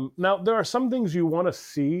 Now, there are some things you want to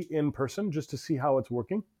see in person just to see how it's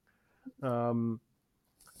working.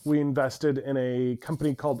 We invested in a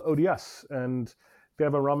company called ODS, and they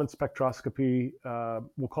have a Raman spectroscopy,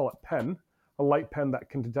 we'll call it pen, a light pen that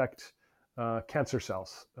can detect cancer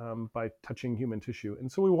cells by touching human tissue.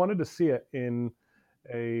 And so we wanted to see it in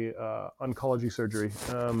a oncology surgery.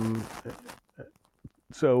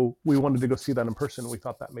 So we wanted to go see that in person. We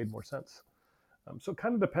thought that made more sense. So it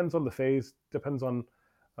kind of depends on the phase, depends on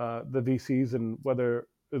the VCs and whether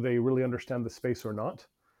they really understand the space or not.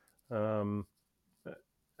 and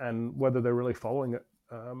whether they're really following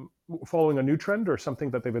a new trend or something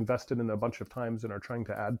that they've invested in a bunch of times and are trying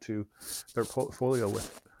to add to their portfolio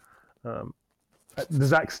with. Does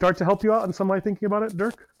that start to help you out in some way thinking about it,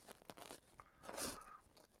 Dirk?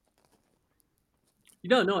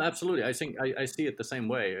 No, absolutely. I think I see it the same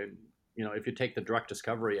way. If you take the drug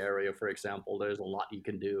discovery area, for example, there's a lot you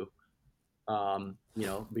can do.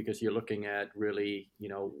 Because you're looking at really,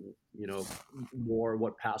 more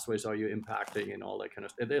what pathways are you impacting and all that kind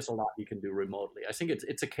of stuff. There's a lot you can do remotely. I think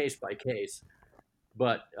it's a case by case,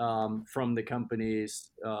 but from the companies,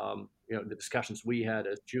 the discussions we had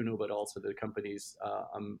as Juno, but also the companies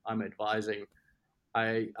I'm advising,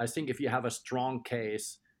 I think if you have a strong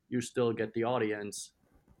case, you still get the audience.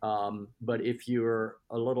 But if you're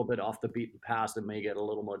a little bit off the beaten path, it may get a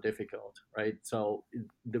little more difficult, right? So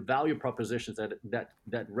the value propositions that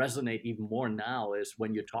resonate even more now is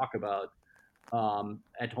when you talk about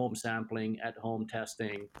at-home sampling, at-home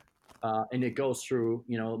testing, and it goes through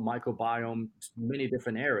microbiome, many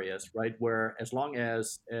different areas, right? Where as long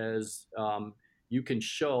as you can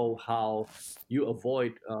show how you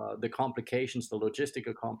avoid the complications, the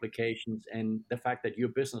logistical complications, and the fact that your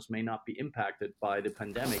business may not be impacted by the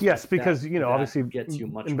pandemic. Yes, because obviously gets you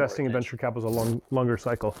much investing in venture capital is a longer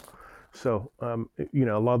cycle. So a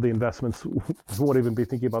lot of the investments won't even be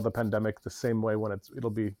thinking about the pandemic the same way when it'll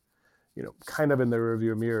be kind of in the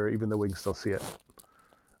rearview mirror, even though we can still see it.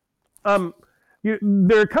 There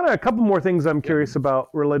are kind of a couple more things I'm curious about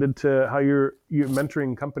related to how you're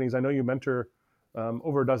mentoring companies. I know you mentor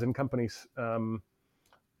over a dozen companies, and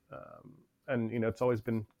it's always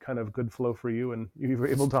been kind of good flow for you, and you were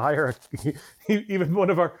able to hire even one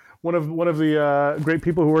of the great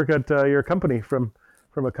people who work at your company from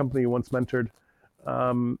a company you once mentored.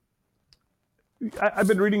 I've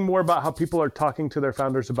been reading more about how people are talking to their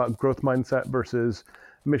founders about growth mindset versus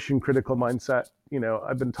mission critical mindset.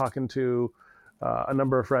 I've been talking to a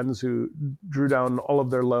number of friends who drew down all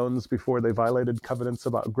of their loans before they violated covenants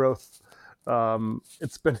about growth.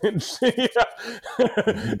 It's been interesting,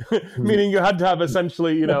 meaning you had to have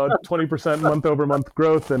essentially 20% month over month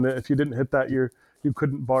growth, and if you didn't hit that, you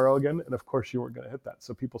couldn't borrow again, and of course you weren't going to hit that.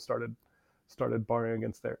 So people started borrowing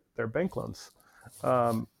against their bank loans.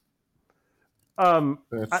 I'm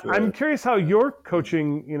curious how you're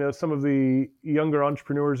coaching, some of the younger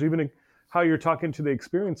entrepreneurs, even how you're talking to the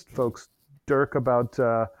experienced folks, Dirk, about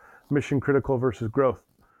mission critical versus growth.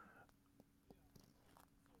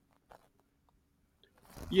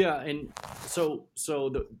 Yeah, and so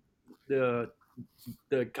the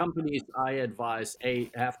companies I advise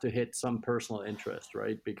have to hit some personal interest,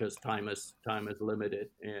 right? Because time is limited,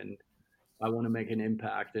 and I want to make an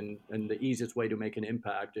impact, and the easiest way to make an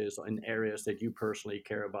impact is in areas that you personally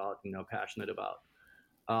care about and are passionate about.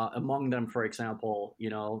 Among them, for example,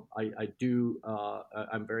 I'm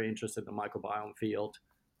very interested in the microbiome field,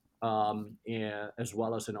 and as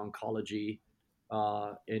well as in oncology.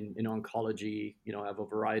 In oncology, I have a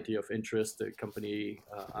variety of interests. The company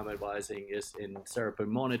I'm advising is in therapy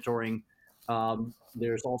monitoring.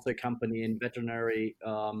 There's also a company in veterinary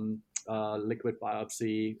liquid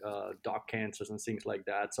biopsy, dog cancers, and things like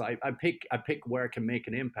that. So I pick where I can make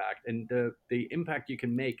an impact, and the impact you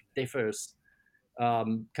can make differs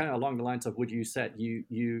kind of along the lines of what you said.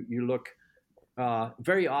 You look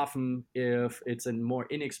very often, if it's a more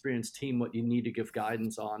inexperienced team, what you need to give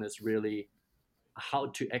guidance on is really how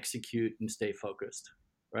to execute and stay focused,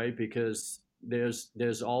 right? Because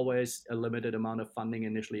there's always a limited amount of funding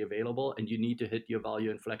initially available, and you need to hit your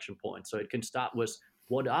value inflection point. So it can start with,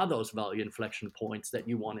 what are those value inflection points that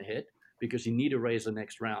you want to hit, because you need to raise the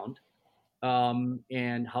next round,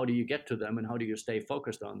 and how do you get to them, and how do you stay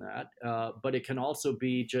focused on that? But it can also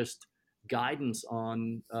be just guidance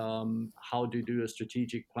on how to do a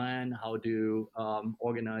strategic plan, how to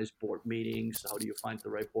organize board meetings, how do you find the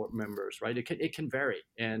right board members, right? It can vary,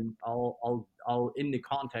 and I'll in the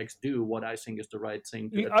context do what I think is the right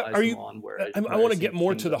thing to advise them on. I want to get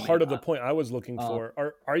more to the heart of the point I was looking for.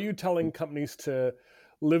 Are you telling companies to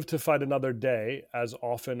live to fight another day as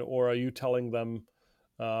often, or are you telling them,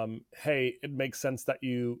 hey, it makes sense that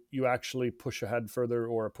you actually push ahead further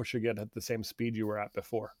or push again at the same speed you were at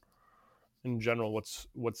before? In general, what's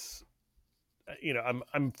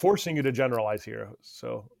I'm forcing you to generalize here.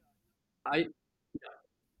 So I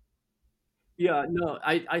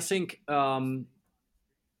think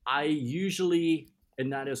I usually,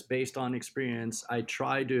 and that is based on experience, I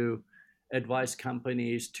try to advise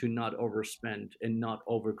companies to not overspend and not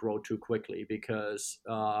overgrow too quickly, because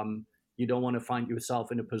you don't want to find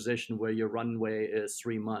yourself in a position where your runway is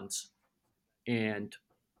 3 months, and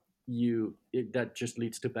that just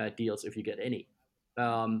leads to bad deals if you get any.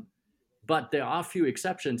 But there are a few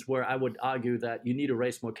exceptions where I would argue that you need to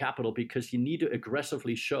raise more capital because you need to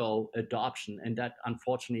aggressively show adoption, and that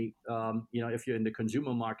unfortunately, if you're in the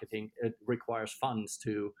consumer marketing, it requires funds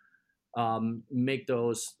to make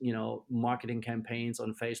those marketing campaigns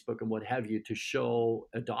on Facebook and what have you to show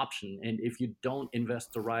adoption. And if you don't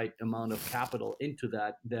invest the right amount of capital into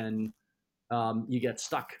that, then you get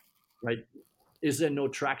stuck, right? Is there no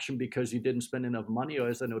traction because you didn't spend enough money, or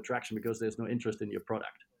is there no traction because there's no interest in your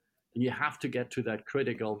product? You have to get to that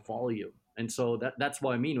critical volume, and so that's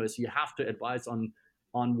what I mean is you have to advise on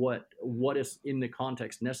what is in the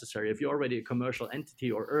context necessary. If you're already a commercial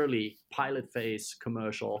entity or early pilot phase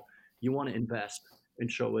commercial, you want to invest and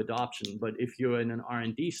show adoption. But if you're in an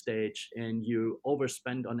R&D stage and you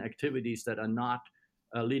overspend on activities that are not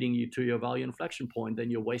leading you to your value inflection point,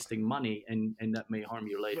 then you're wasting money, and that may harm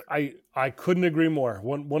you later. I couldn't agree more.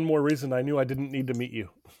 One more reason I knew I didn't need to meet you.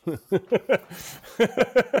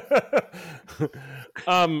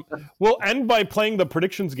 We'll end by playing the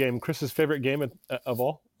predictions game, Chris's favorite game of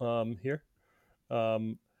all here.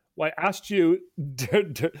 Well, I asked you,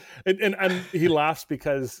 and he laughs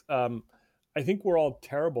because I think we're all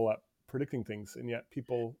terrible at predicting things, and yet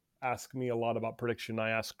people ask me a lot about prediction. I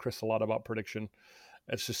ask Chris a lot about prediction.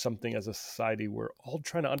 It's just something as a society we're all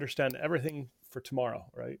trying to understand everything for tomorrow,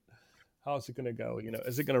 right? How is it going to go?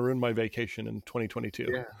 Is it going to ruin my vacation in 2022?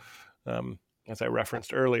 Yeah. As I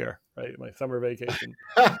referenced earlier, right? My summer vacation.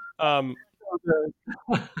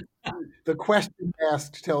 The question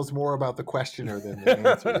asked tells more about the questioner than the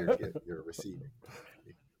answer you're receiving.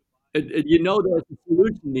 There's a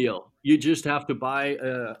solution, Neal. You just have to buy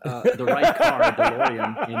the right car, a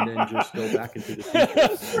DeLorean, and then just go back into the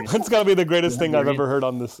future. That's got to be the greatest thing I've ever heard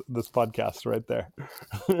on this podcast, right there.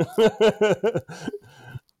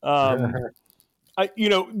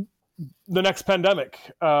 The next pandemic.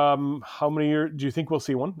 How many years do you think we'll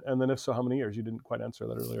see one? And then, if so, how many years? You didn't quite answer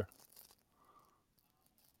that earlier.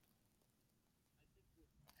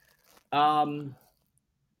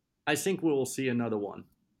 I think we will see another one.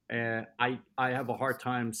 I have a hard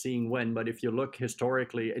time seeing when, but if you look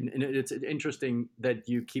historically, and it's interesting that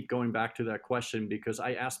you keep going back to that question, because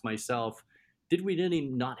I asked myself, did we really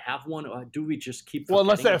not have one, or do we just keep forgetting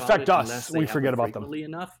unless they affect about it, us, we forget about them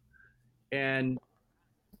enough? And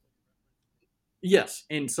yes,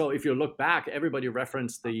 and so if you look back, everybody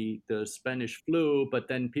referenced the Spanish flu, but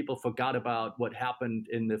then people forgot about what happened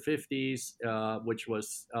in the 50s, which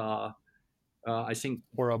was I think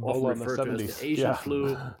or Ebola in the 70s, as the Asian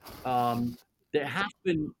flu. There have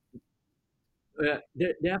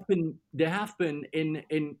been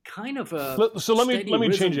in kind of a so let me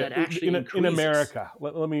change it in America.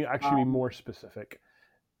 Let me actually be more specific.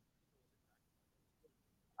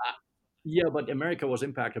 Yeah, but America was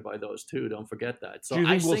impacted by those too. Don't forget that. So do you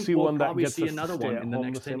think we'll see we'll one probably that gets see another one in the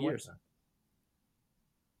next 10 years.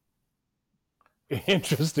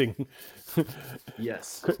 Interesting.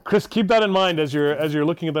 Yes, Chris, keep that in mind as you're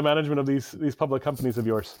looking at the management of these public companies of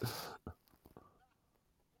yours.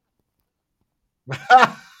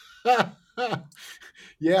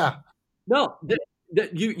 Yeah. No,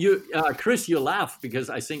 Chris, you laugh because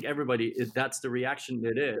I think everybody that's the reaction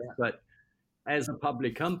it is. Yeah. But as a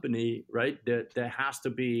public company, right, there has to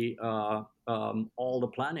be all the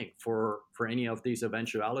planning for any of these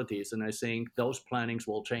eventualities, and I think those plannings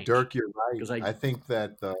will change. Dirk, you're right. Because I think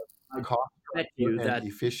that the cost and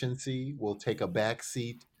efficiency will take a back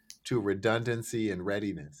seat to redundancy and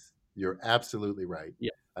readiness. You're absolutely right.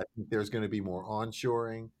 Yeah. I think there's going to be more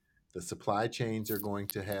onshoring. The supply chains are going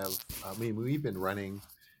to have. I mean, we've been running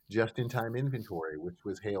just-in-time inventory, which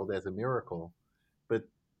was hailed as a miracle, but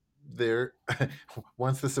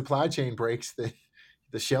once the supply chain breaks,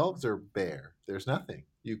 the shelves are bare. There's nothing.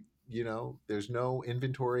 There's no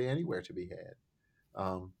inventory anywhere to be had.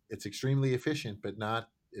 It's extremely efficient, but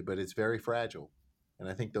it's very fragile. And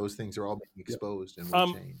I think those things are all being exposed and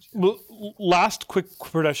will change. Well, last quick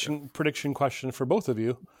prediction question for both of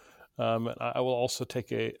you. I will also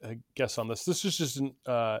take a guess on this. This is just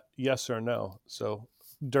yes or no. So,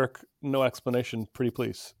 Dirk, no explanation, pretty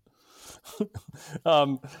please.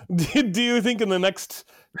 Do you think in the next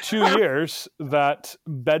 2 years that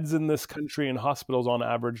beds in this country in hospitals on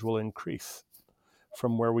average will increase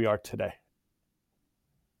from where we are today?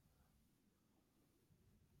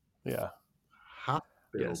 Yeah.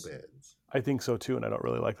 Hospital beds. I think so too, and I don't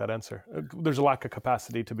really like that answer. There's a lack of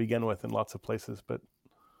capacity to begin with in lots of places, but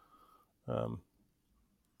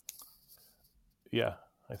yeah,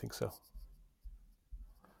 I think so.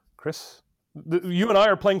 Chris? You and I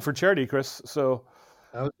are playing for charity, Chris, so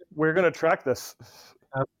we're going to track this.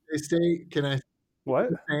 Can I what?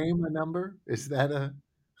 name a number? Is that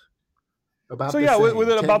About So the yeah, same.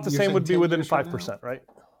 within 10 about the you're same saying would be 10 within years from now? 5%, right?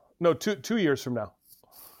 No, 2 years from now.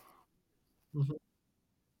 Mhm.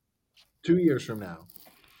 2 years from now.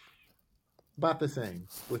 About the same.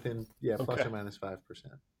 Within, plus Okay. or minus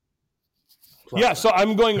 5%. Yeah, so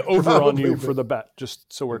I'm going over on Probably, you for but the bet,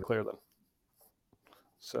 just so we're clear then.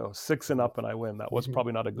 So 6 and up and I win. That was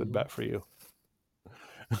probably not a good bet for you.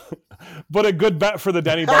 But a good bet for the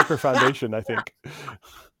Danny Barker Foundation, I think.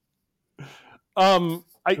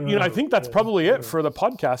 I think that's probably it for the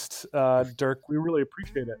podcast, Dirk. We really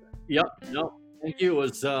appreciate it. Yep. No, thank you.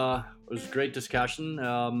 It was great discussion,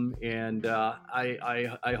 and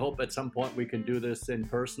I hope at some point we can do this in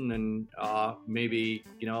person and maybe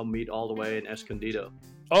meet all the way in Escondido.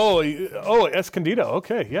 Oh, Escondido.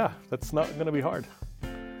 Okay, yeah, that's not going to be hard.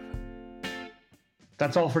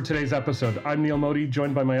 That's all for today's episode. I'm Neal Modi,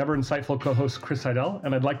 joined by my ever insightful co-host Chris Seidel,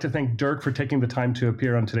 and I'd like to thank Dirk for taking the time to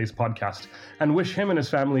appear on today's podcast and wish him and his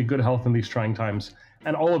family good health in these trying times,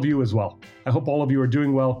 and all of you as well. I hope all of you are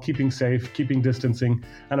doing well, keeping safe, keeping distancing,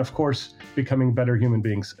 and of course, becoming better human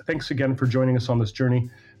beings. Thanks again for joining us on this journey.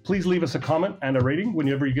 Please leave us a comment and a rating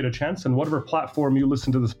whenever you get a chance on whatever platform you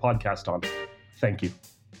listen to this podcast on. Thank you.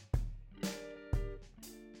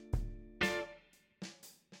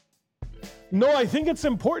 No, I think it's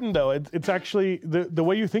important though. It's actually the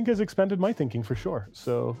way you think has expanded my thinking for sure.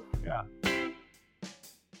 So yeah,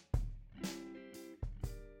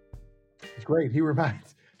 it's great. He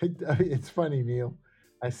reminds. It's funny, Neal.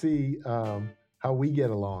 I see how we get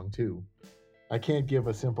along too. I can't give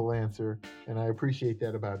a simple answer, and I appreciate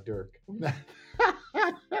that about Dirk. I'm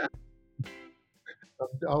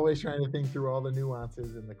always trying to think through all the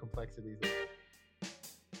nuances and the complexities.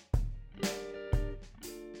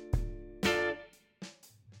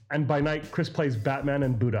 and by night, Chris plays Batman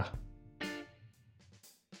and Buddha.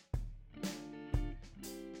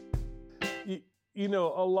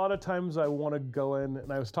 A lot of times I want to go in,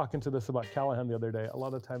 and I was talking to this about Callahan the other day. A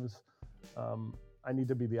lot of times I need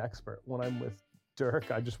to be the expert. When I'm with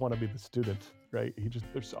Dirk, I just want to be the student, right?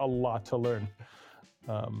 There's a lot to learn.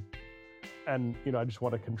 And I just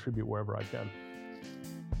want to contribute wherever I can.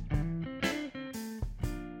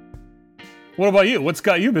 What about you? What's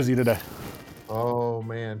got you busy today? Oh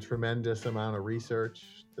man, tremendous amount of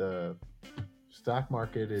research. The stock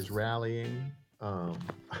market is rallying.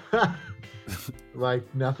 Like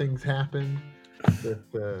nothing's happened.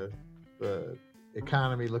 The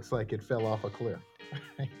economy looks like it fell off a cliff.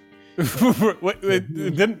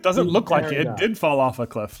 It doesn't look like it did fall off a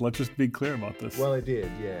cliff. Let's just be clear about this. Well, it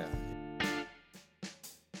did, yeah.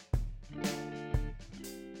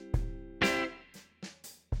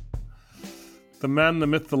 The man, the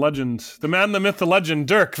myth, the legend. The man, the myth, the legend.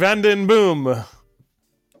 Dirk Van Den Boom.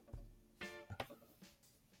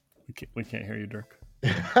 We can't hear you, Dirk.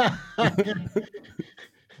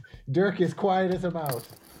 Dirk is quiet as a mouse.